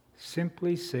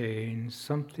 Simply saying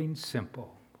something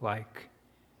simple like,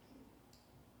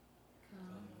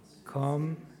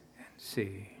 come and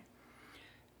see.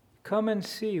 Come and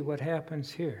see what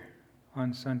happens here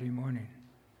on Sunday morning.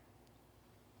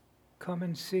 Come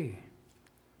and see.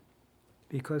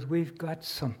 Because we've got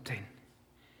something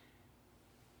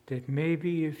that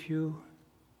maybe if you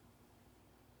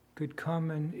could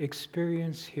come and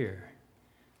experience here,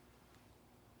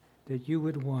 that you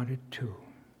would want it too.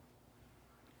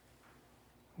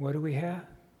 What do we have?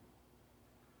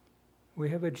 We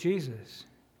have a Jesus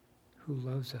who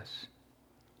loves us,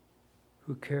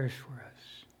 who cares for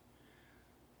us,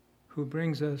 who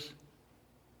brings us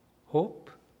hope,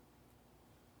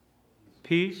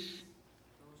 peace,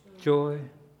 joy,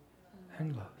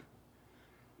 and love.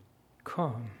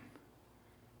 Come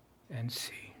and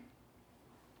see.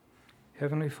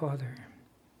 Heavenly Father,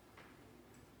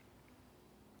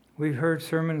 we've heard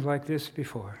sermons like this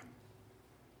before.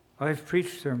 I've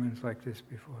preached sermons like this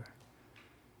before,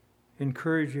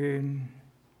 encouraging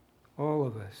all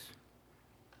of us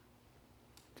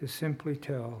to simply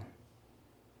tell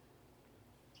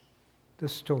the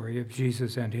story of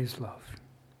Jesus and his love.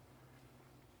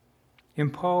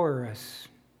 Empower us,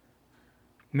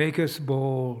 make us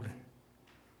bold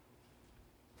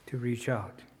to reach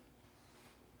out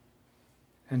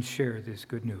and share this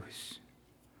good news.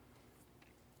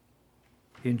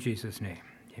 In Jesus' name,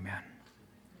 amen.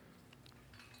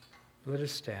 Let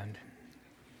us stand.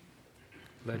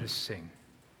 Let us sing.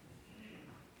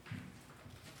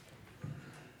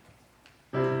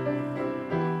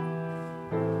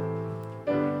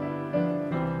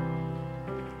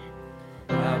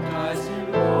 Baptized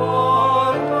in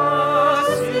water,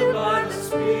 sealed by the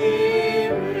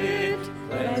Spirit,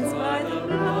 cleansed by the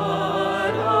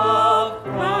blood of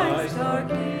Christ our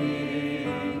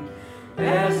King.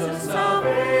 Heirs of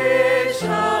salvation,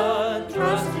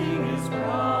 trusting his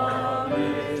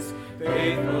promise,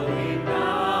 faithfully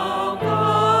now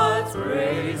God's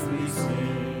praise we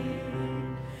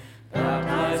sing.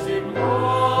 Baptized in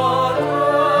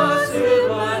water, sealed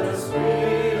by the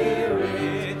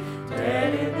Spirit,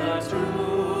 dead in the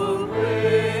tomb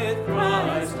with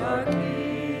Christ our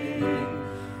King.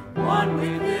 One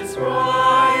with his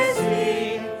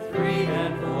rising, free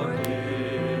and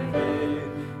forgiven,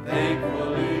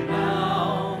 thankfully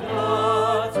now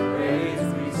God's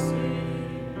praise we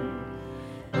sing.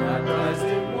 Baptized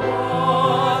in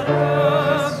water,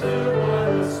 sealed by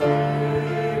the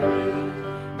Spirit,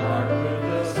 marked with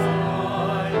the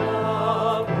sign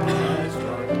of Christ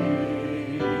our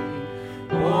King.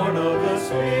 Born of the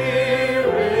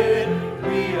Spirit,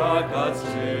 we are God's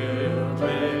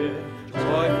children,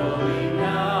 joyfully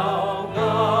now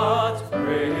God's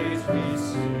praise we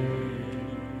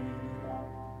sing.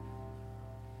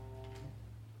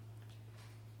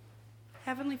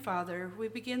 Heavenly Father, we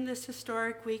begin this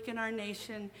historic week in our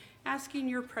nation asking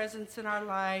your presence in our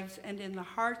lives and in the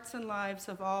hearts and lives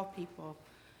of all people.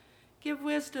 Give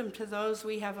wisdom to those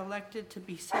we have elected to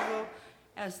be civil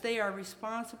as they are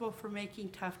responsible for making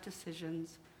tough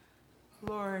decisions.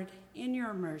 Lord, in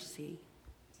your mercy.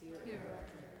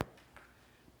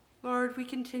 Lord, we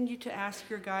continue to ask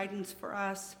your guidance for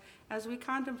us as we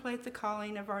contemplate the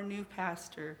calling of our new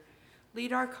pastor.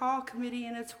 Lead our call committee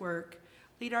in its work.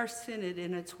 Lead our synod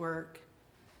in its work.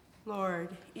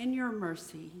 Lord, in your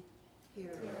mercy.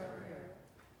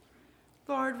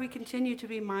 Lord, we continue to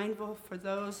be mindful for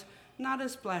those not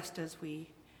as blessed as we.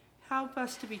 Help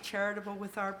us to be charitable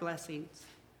with our blessings.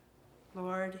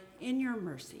 Lord, in your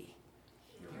mercy.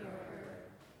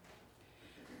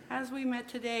 As we met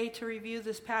today to review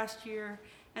this past year,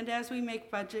 and as we make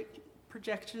budget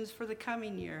projections for the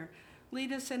coming year,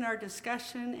 lead us in our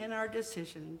discussion and our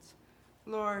decisions.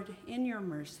 Lord, in your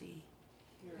mercy.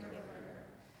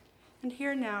 And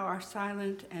hear now our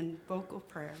silent and vocal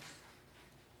prayers.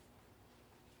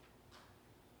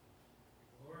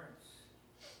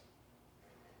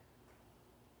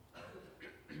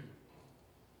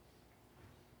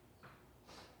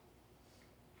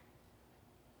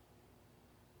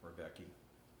 For Becky.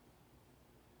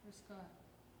 For Scott.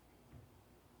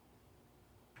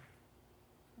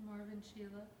 For Marvin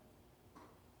Sheila.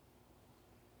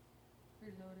 For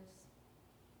Lotus.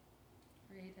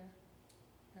 For Ada.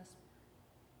 Vesper.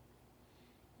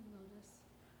 And Lotus.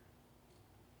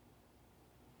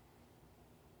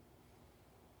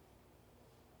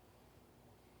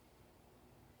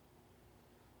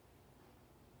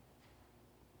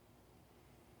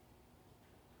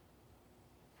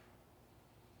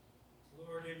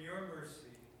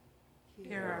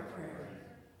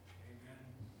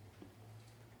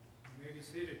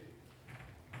 be seated.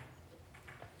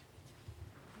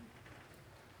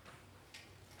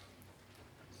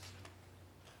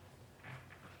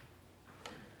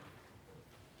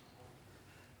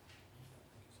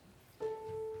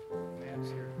 Matt's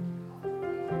here.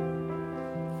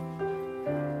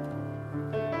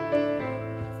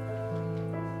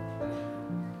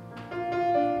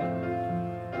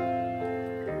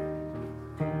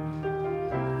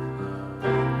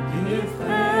 Give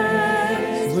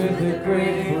thanks with a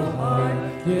grateful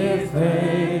heart. Give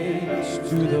thanks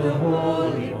to the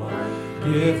Holy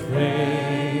One. Give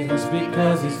thanks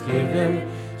because He's given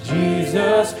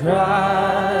Jesus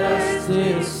Christ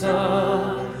His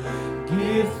Son.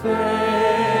 Give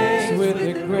thanks with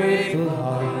a grateful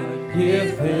heart.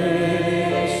 Give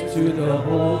thanks to the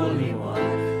Holy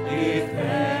One. Give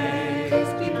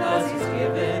thanks because He's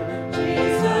given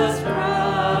Jesus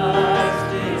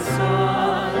Christ His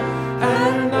Son.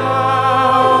 And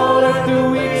now let the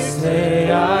weak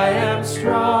say, I am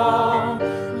strong.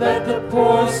 Let the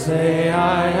poor say,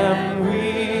 I am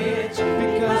rich,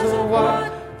 because of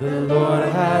what the Lord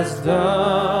has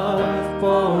done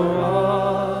for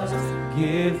us.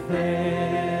 Give thanks.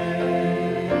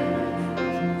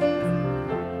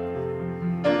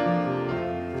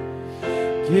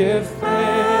 Give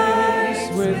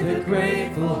thanks with a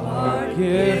grateful heart.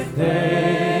 Give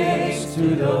thanks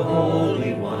to the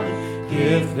Holy One.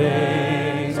 Give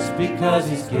thanks because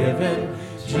He's given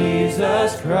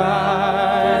Jesus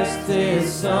Christ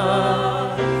His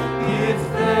Son. Give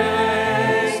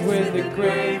thanks with a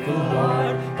grateful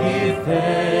heart. Give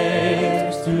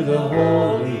thanks to the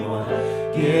Holy One.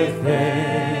 Give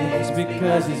thanks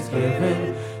because He's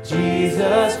given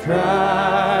Jesus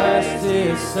Christ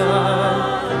His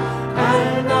Son.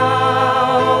 And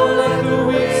now let the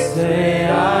weak say,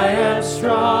 I am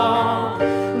strong.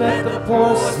 Let the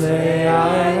poor say,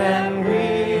 I am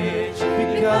rich,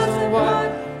 because of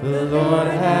what the Lord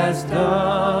has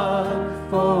done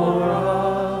for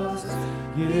us.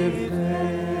 Give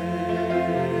thanks.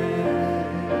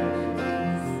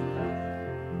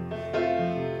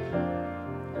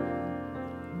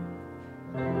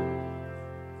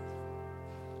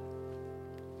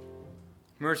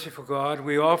 Merciful God,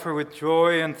 we offer with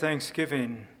joy and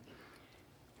thanksgiving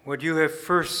what you have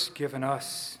first given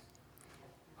us,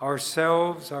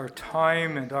 ourselves, our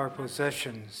time, and our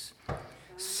possessions,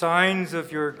 signs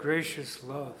of your gracious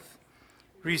love.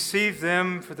 Receive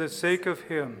them for the sake of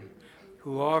Him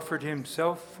who offered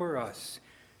Himself for us,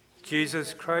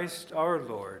 Jesus Christ our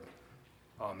Lord.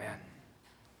 Amen.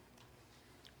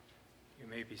 You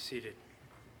may be seated.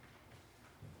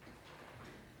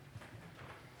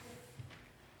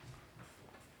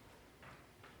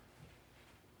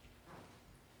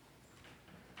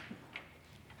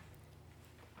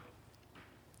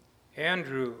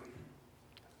 Andrew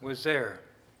was there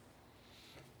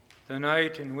the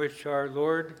night in which our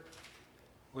Lord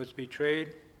was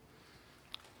betrayed,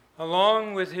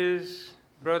 along with his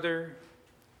brother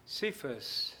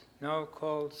Cephas, now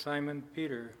called Simon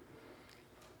Peter,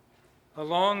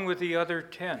 along with the other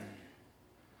 10.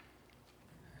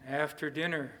 After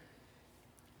dinner,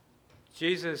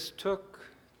 Jesus took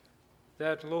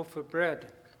that loaf of bread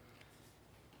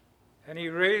and He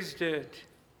raised it.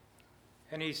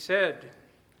 And He said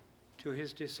to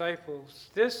His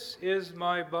disciples, "This is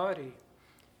my body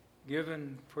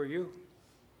given for you.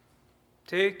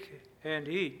 Take and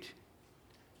eat,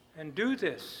 and do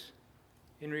this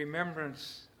in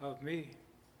remembrance of me."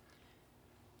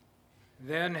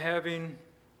 Then, having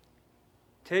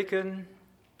taken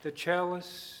the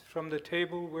chalice from the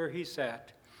table where He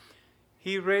sat,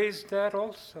 He raised that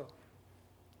also,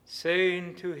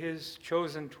 saying to His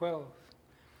chosen 12,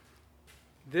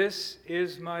 "This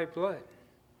is my blood,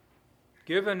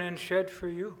 given and shed for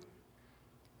you,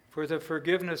 for the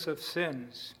forgiveness of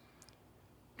sins.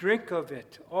 Drink of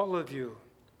it, all of you,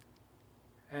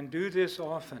 and do this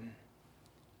often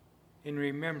in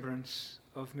remembrance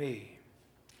of me."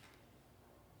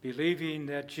 Believing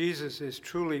that Jesus is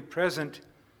truly present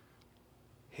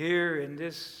here in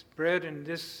this bread and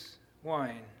this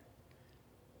wine,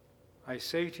 I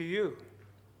say to you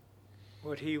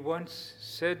what He once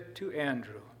said to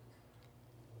Andrew,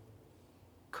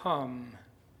 "Come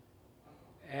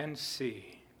and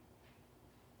see."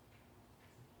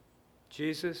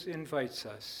 Jesus invites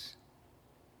us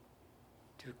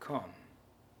to come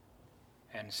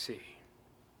and see.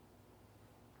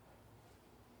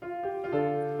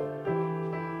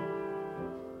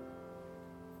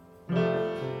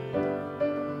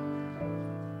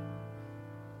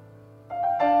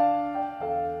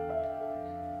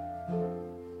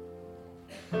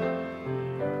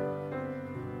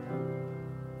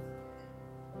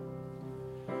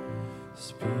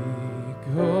 Speak,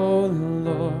 O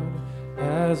Lord,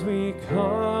 as we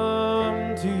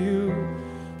come to you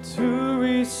to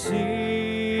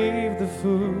receive the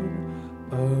food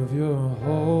of your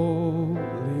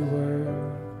holy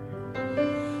word.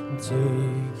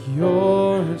 Take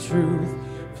your truth,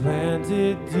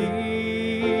 planted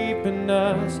deep in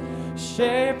us,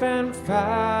 shape and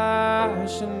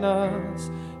fashion us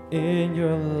in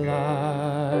your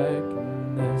likeness,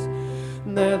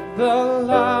 that the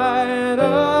light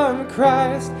of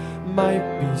Christ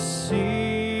might be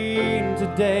seen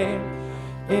today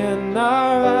in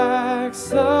our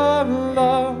acts of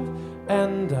love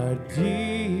and our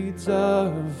deeds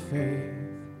of faith.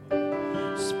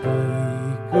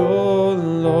 Speak, O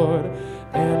Lord,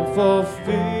 and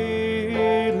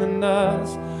fulfill in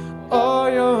us all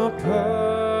your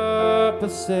purposes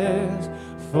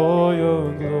for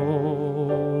your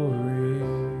glory.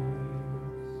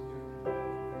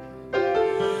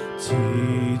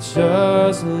 Teach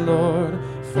us, Lord,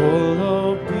 full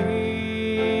obedience,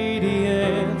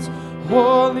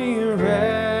 holy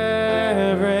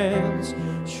reverence,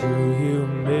 true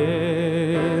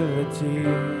humility.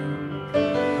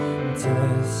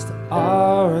 Test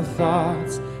our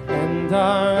thoughts and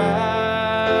our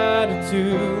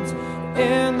attitudes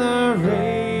in the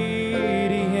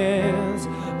radiance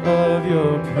of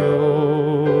your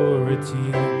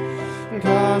purity.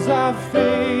 Cause our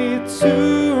faith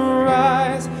to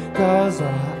rise, cause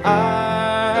our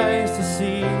eyes to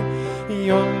see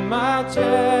your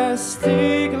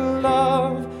majestic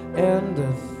love and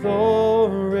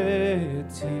authority.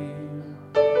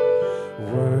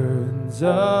 Words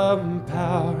of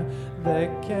power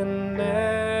that can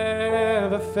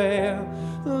never fail,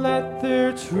 let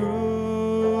their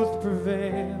truth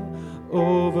prevail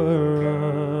over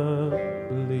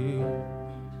unbelief.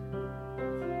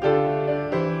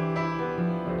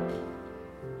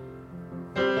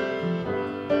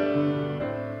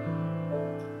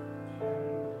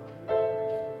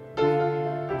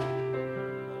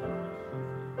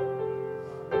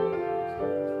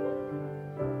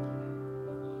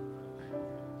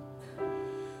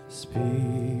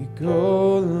 Speak,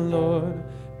 O Lord,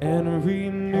 and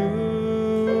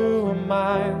renew our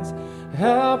minds.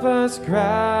 Help us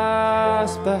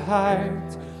grasp the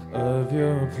height of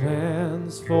your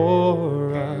plans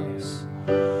for us.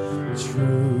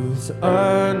 Truths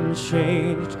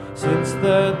unchanged since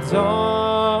the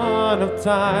dawn of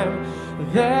time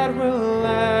that will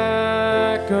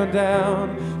echo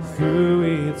down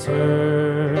through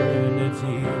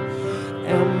eternity.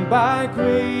 And by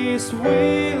grace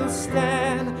we'll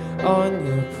stand on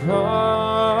your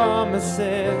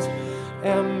promises,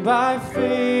 and by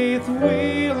faith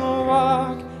we'll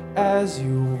walk as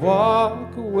you walk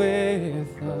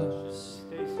with us.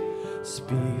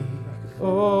 Speak,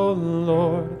 O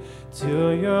Lord,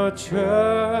 till your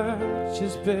church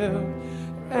is built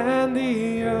and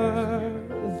the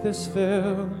earth is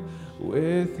filled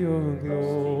with your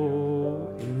glory.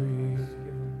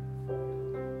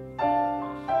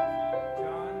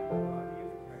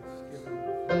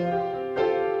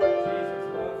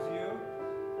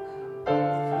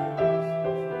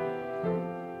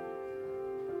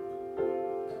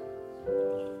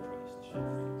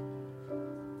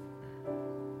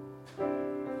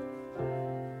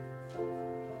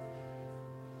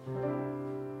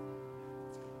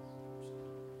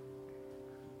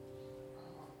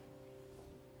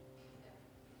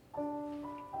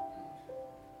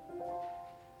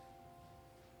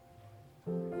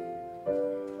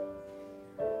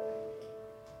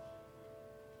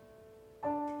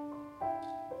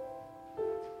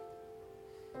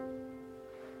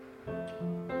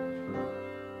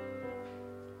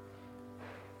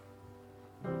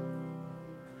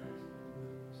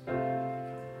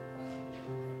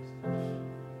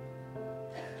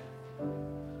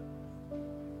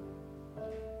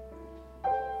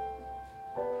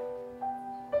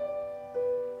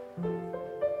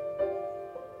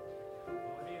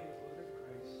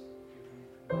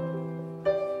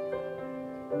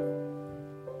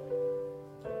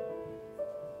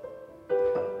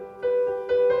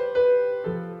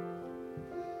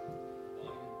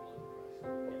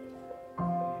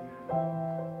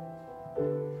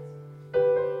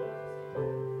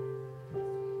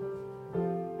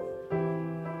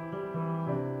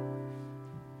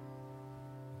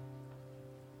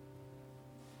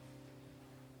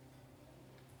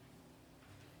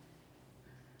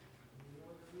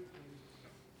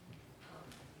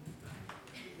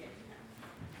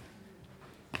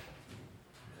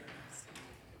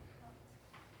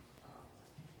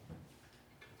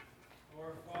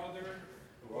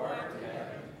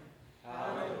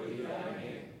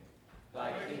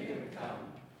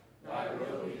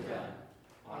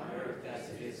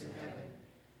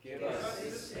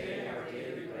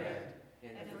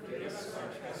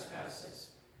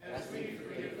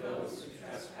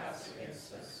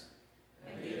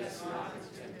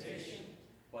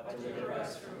 Deliver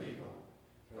us from evil.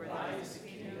 For thine is the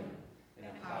kingdom, and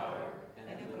the power, and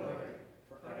the glory,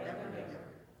 forever and ever.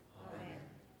 Amen.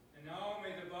 And now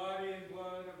may the body and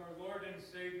blood of our Lord and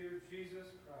Savior Jesus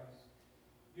Christ,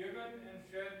 given and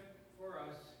shed for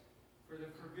us for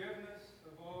the forgiveness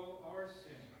of all our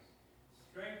sins,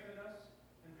 strengthen us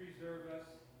and preserve us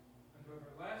unto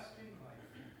everlasting life.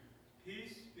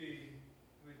 Peace be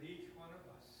with each one of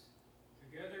us.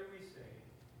 Together we say,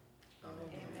 Amen.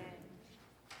 You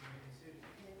may be seated.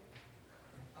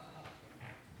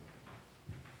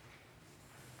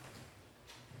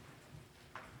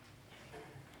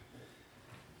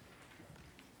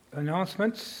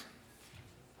 Announcements.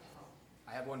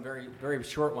 I have one very, very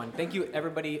short one. Thank you,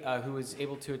 everybody who was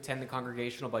able to attend the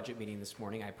congregational budget meeting this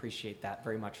morning. I appreciate that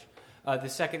very much. The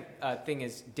second thing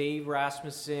is Dave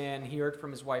Rasmussen. He heard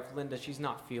from his wife, Linda. She's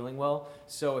not feeling well.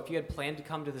 So if you had planned to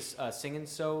come to this Sing and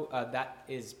Sew, that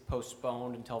is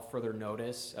postponed until further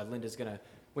notice. Linda's going to,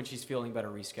 when she's feeling better,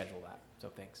 reschedule that. So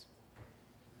thanks.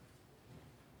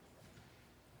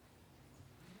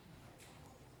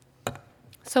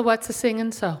 So what's a Sing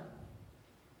and Sew?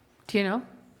 Do you know?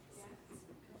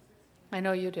 I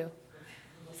know you do.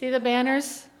 See the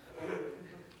banners?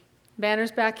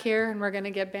 Banners back here, and we're going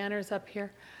to get banners up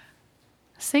here.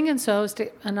 Sing and Sew is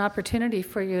an opportunity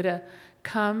for you to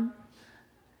come,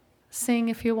 sing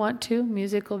if you want to.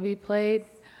 Music will be played,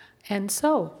 and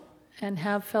sew, and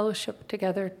have fellowship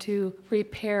together to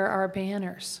repair our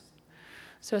banners.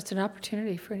 So it's an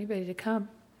opportunity for anybody to come.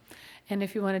 And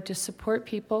if you wanted to support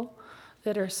people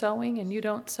that are sewing and you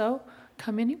don't sew,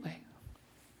 come anyway.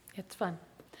 It's fun.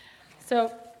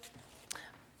 So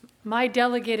my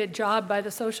delegated job by the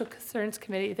Social Concerns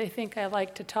Committee, they think I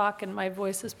like to talk and my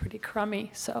voice is pretty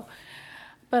crummy.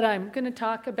 But I'm going to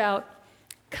talk about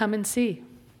come and see.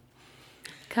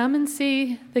 Come and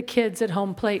see the kids at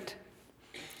Home Plate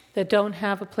that don't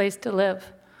have a place to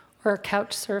live or are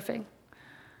couch surfing.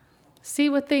 See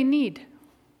what they need.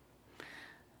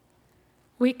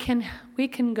 We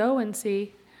can go and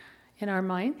see in our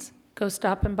minds. Go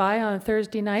stop and by on a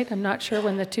Thursday night. I'm not sure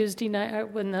when the Tuesday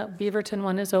night, when the Beaverton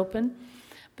one is open.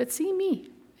 But see me,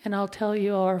 and I'll tell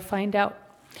you or find out.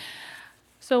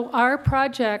 So our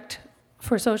project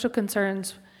for social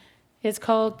concerns is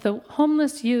called the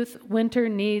Homeless Youth Winter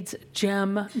Needs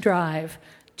GEM Drive.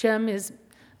 GEM is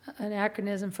an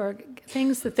acronym for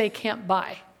things that they can't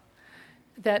buy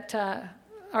that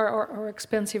are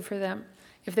expensive for them.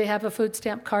 If they have a food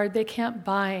stamp card, they can't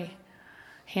buy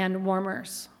hand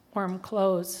warmers, warm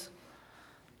clothes,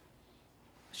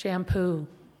 shampoo,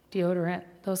 deodorant,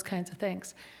 those kinds of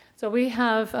things. So we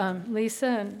have Lisa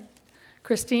and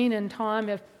Christine and Tom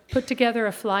have put together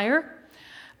a flyer.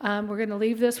 We're going to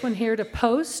leave this one here to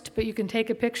post, but you can take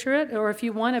a picture of it, or if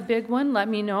you want a big one, let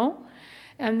me know.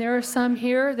 And there are some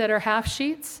here that are half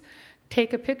sheets.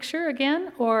 Take a picture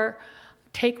again, or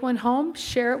take one home,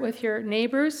 share it with your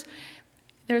neighbors.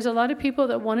 There's a lot of people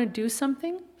that want to do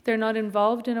something. They're not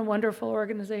involved in a wonderful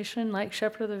organization like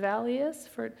Shepherd of the Valley is,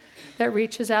 that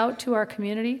reaches out to our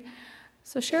community.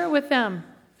 So share it with them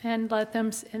and let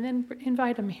them, and then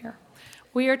invite them here.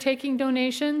 We are taking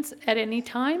donations at any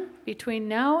time between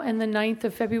now and the 9th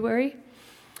of February.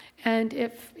 And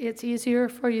if it's easier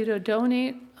for you to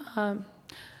donate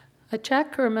a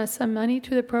check or some money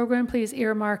to the program, please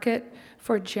earmark it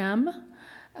for GEM.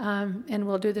 And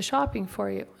we'll do the shopping for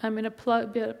you. I'm going to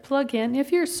plug in.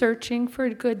 If you're searching for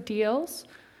good deals,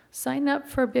 sign up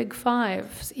for Big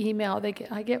Five's email.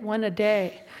 I get one a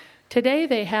day. Today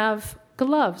they have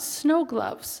gloves, snow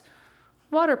gloves,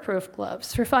 waterproof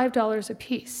gloves for $5 a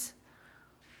piece.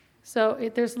 So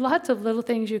there's lots of little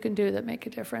things you can do that make a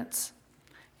difference.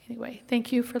 Anyway,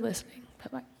 thank you for listening.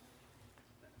 Bye-bye.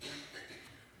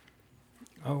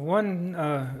 One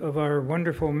of our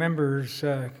wonderful members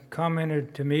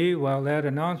commented to me while that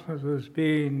announcement was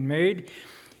being made,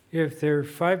 if they're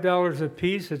 $5 a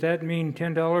piece, does that mean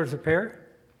 $10 a pair?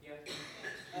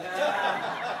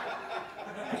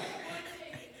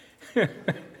 Yes.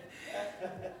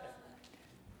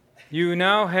 You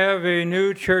now have a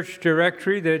new church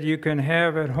directory that you can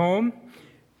have at home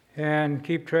and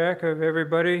keep track of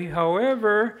everybody.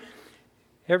 However,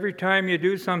 every time you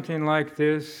do something like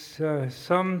this,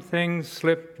 some things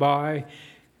slip by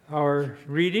our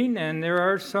reading, and there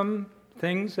are some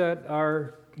things that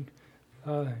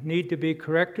need to be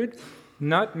corrected.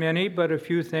 Not many, but a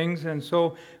few things, and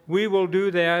so we will do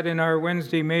that in our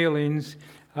Wednesday mailings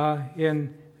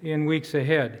in weeks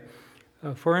ahead.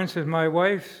 For instance, my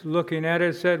wife, looking at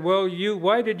it, said, "Well,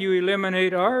 why did you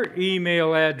eliminate our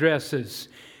email addresses?"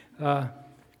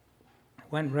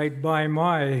 Went right by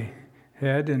my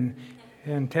head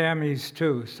and Tammy's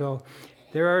too. So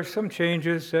there are some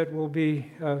changes that will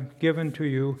be given to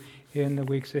you in the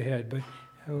weeks ahead. But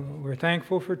we're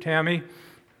thankful for Tammy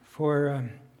for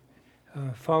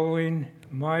following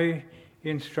my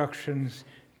instructions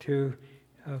to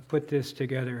put this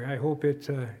together. I hope it's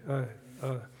a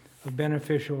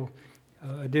beneficial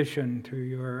addition to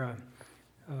your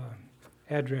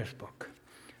address book.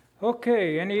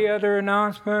 Okay, any other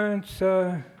announcements?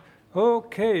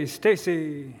 Okay,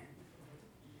 Stacy.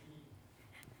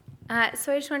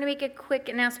 So I just want to make a quick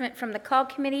announcement from the call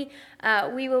committee.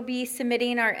 We will be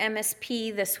submitting our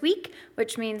MSP this week,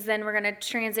 which means then we're going to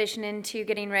transition into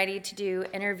getting ready to do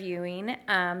interviewing.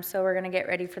 So we're going to get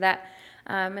ready for that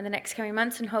in the next coming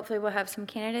months, and hopefully we'll have some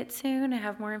candidates soon and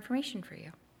have more information for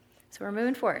you. So we're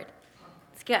moving forward.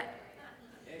 It's good.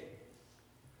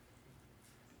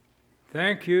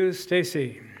 Thank you,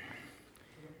 Stacy.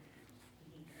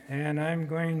 And I'm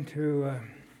going to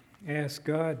ask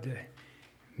God to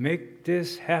make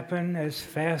this happen as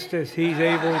fast as He's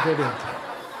able to do.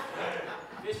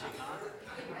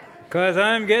 Because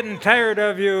I'm getting tired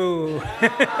of you.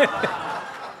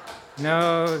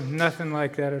 No, nothing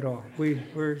like that at all.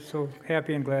 We're so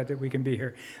happy and glad that we can be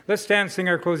here. Let's stand and sing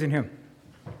our closing hymn.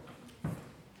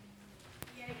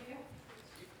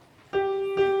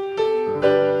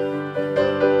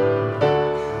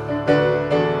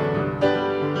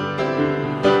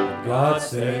 God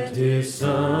sent His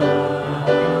Son,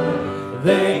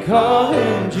 they call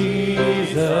Him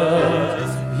Jesus.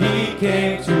 He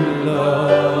came to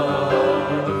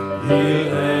love,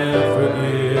 heal and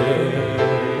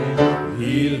forgive.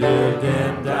 He lived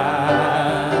and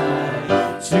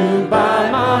died to buy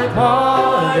my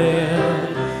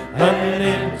pardon. An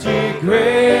empty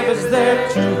grave is there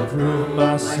to prove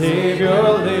my Savior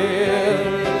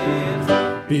lives.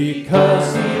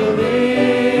 Because He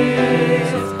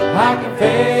lives, I can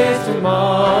face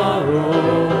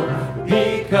tomorrow.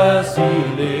 Because He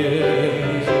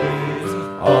lives,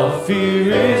 all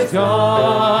fear is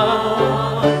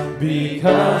gone.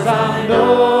 Because I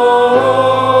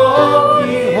know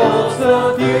He holds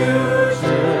the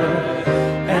future,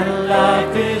 and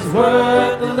life is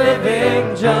worth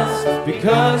living just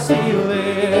because He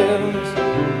lives.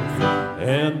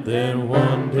 And then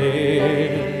one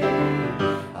day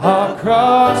I'll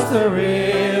cross the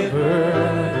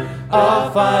river, I'll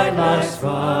find life's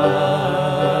final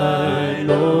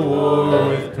war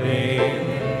with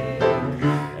pain.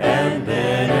 And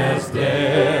then as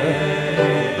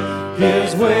death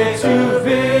gives way to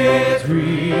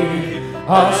victory,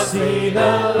 I'll see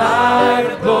the light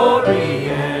of glory,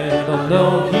 and I'll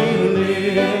know He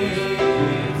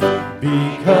lives.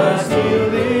 Because He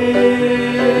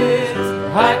lives,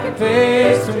 I can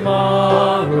face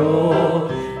tomorrow.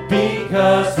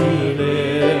 Because He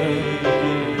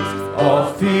lives,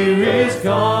 all fear is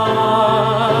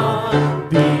gone.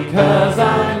 Because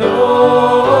I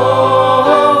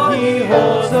know He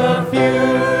holds the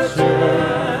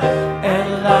future,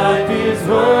 and life is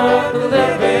worth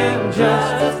living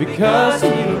just because He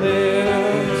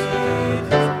lives.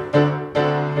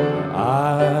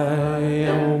 I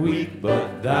am weak,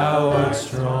 but Thou art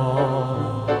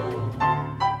strong.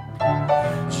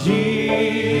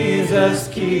 Jesus,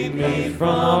 keep me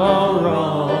from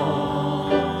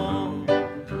wrong.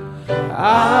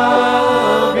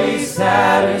 I'll be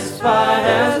satisfied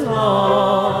as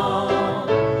long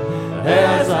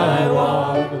as I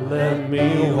walk. Let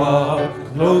me walk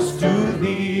close to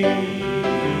Thee.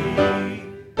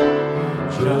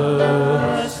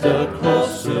 Just a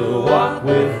closer walk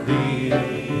with Thee.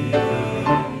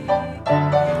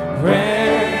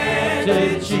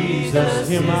 Granted, Jesus,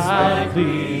 hear my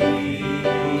plea.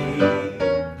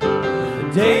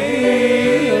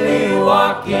 Daily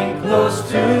walking close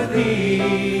to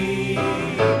Thee.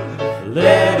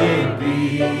 Let it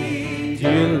be,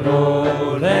 dear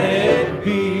Lord, let it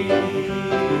be.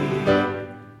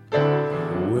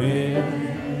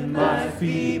 When my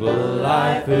feeble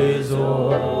life is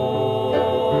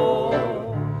o'er,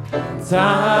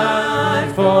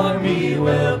 time for me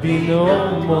will be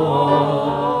no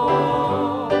more.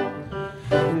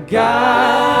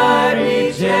 Guide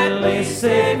me gently,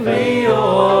 safely,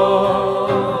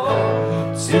 o'er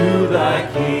to Thy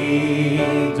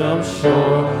kingdom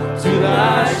shore, to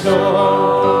Thy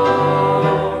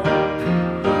shore.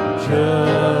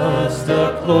 Just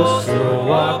a closer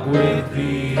walk with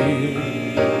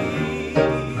Thee.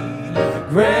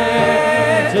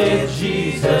 Granted,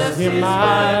 Jesus, hear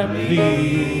my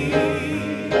plea.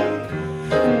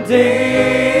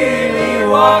 Daily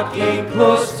walking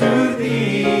close to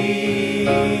Thee.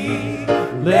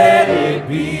 Let it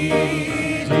be,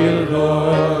 dear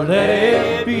Lord, let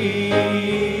it be.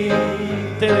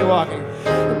 Daily walking.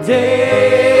 Daily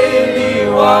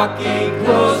walking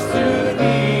close to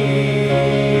thee.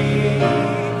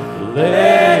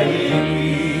 Let it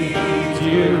be,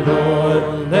 dear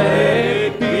Lord, let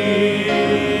it be.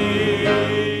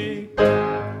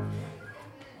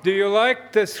 Do you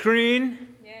like the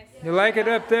screen? Yes. You like it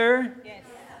up there? Yes.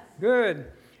 Good.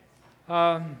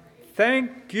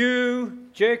 Thank you,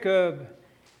 Jacob,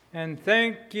 and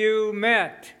thank you,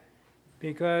 Matt,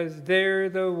 because they're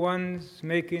the ones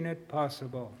making it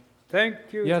possible. Thank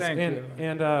you, Yes, thank you.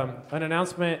 and an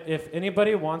announcement, if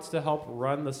anybody wants to help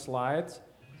run the slides,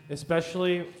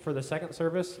 especially for the second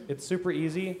service, it's super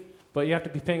easy, but you have to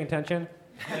be paying attention.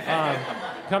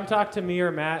 Come talk to me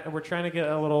or Matt, and we're trying to get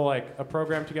a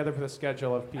program together for the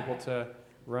schedule of people to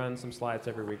run some slides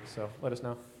every week, so let us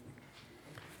know.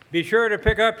 Be sure to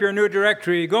pick up your new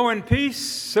directory. Go in peace,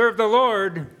 serve the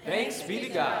Lord. Thanks be to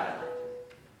God.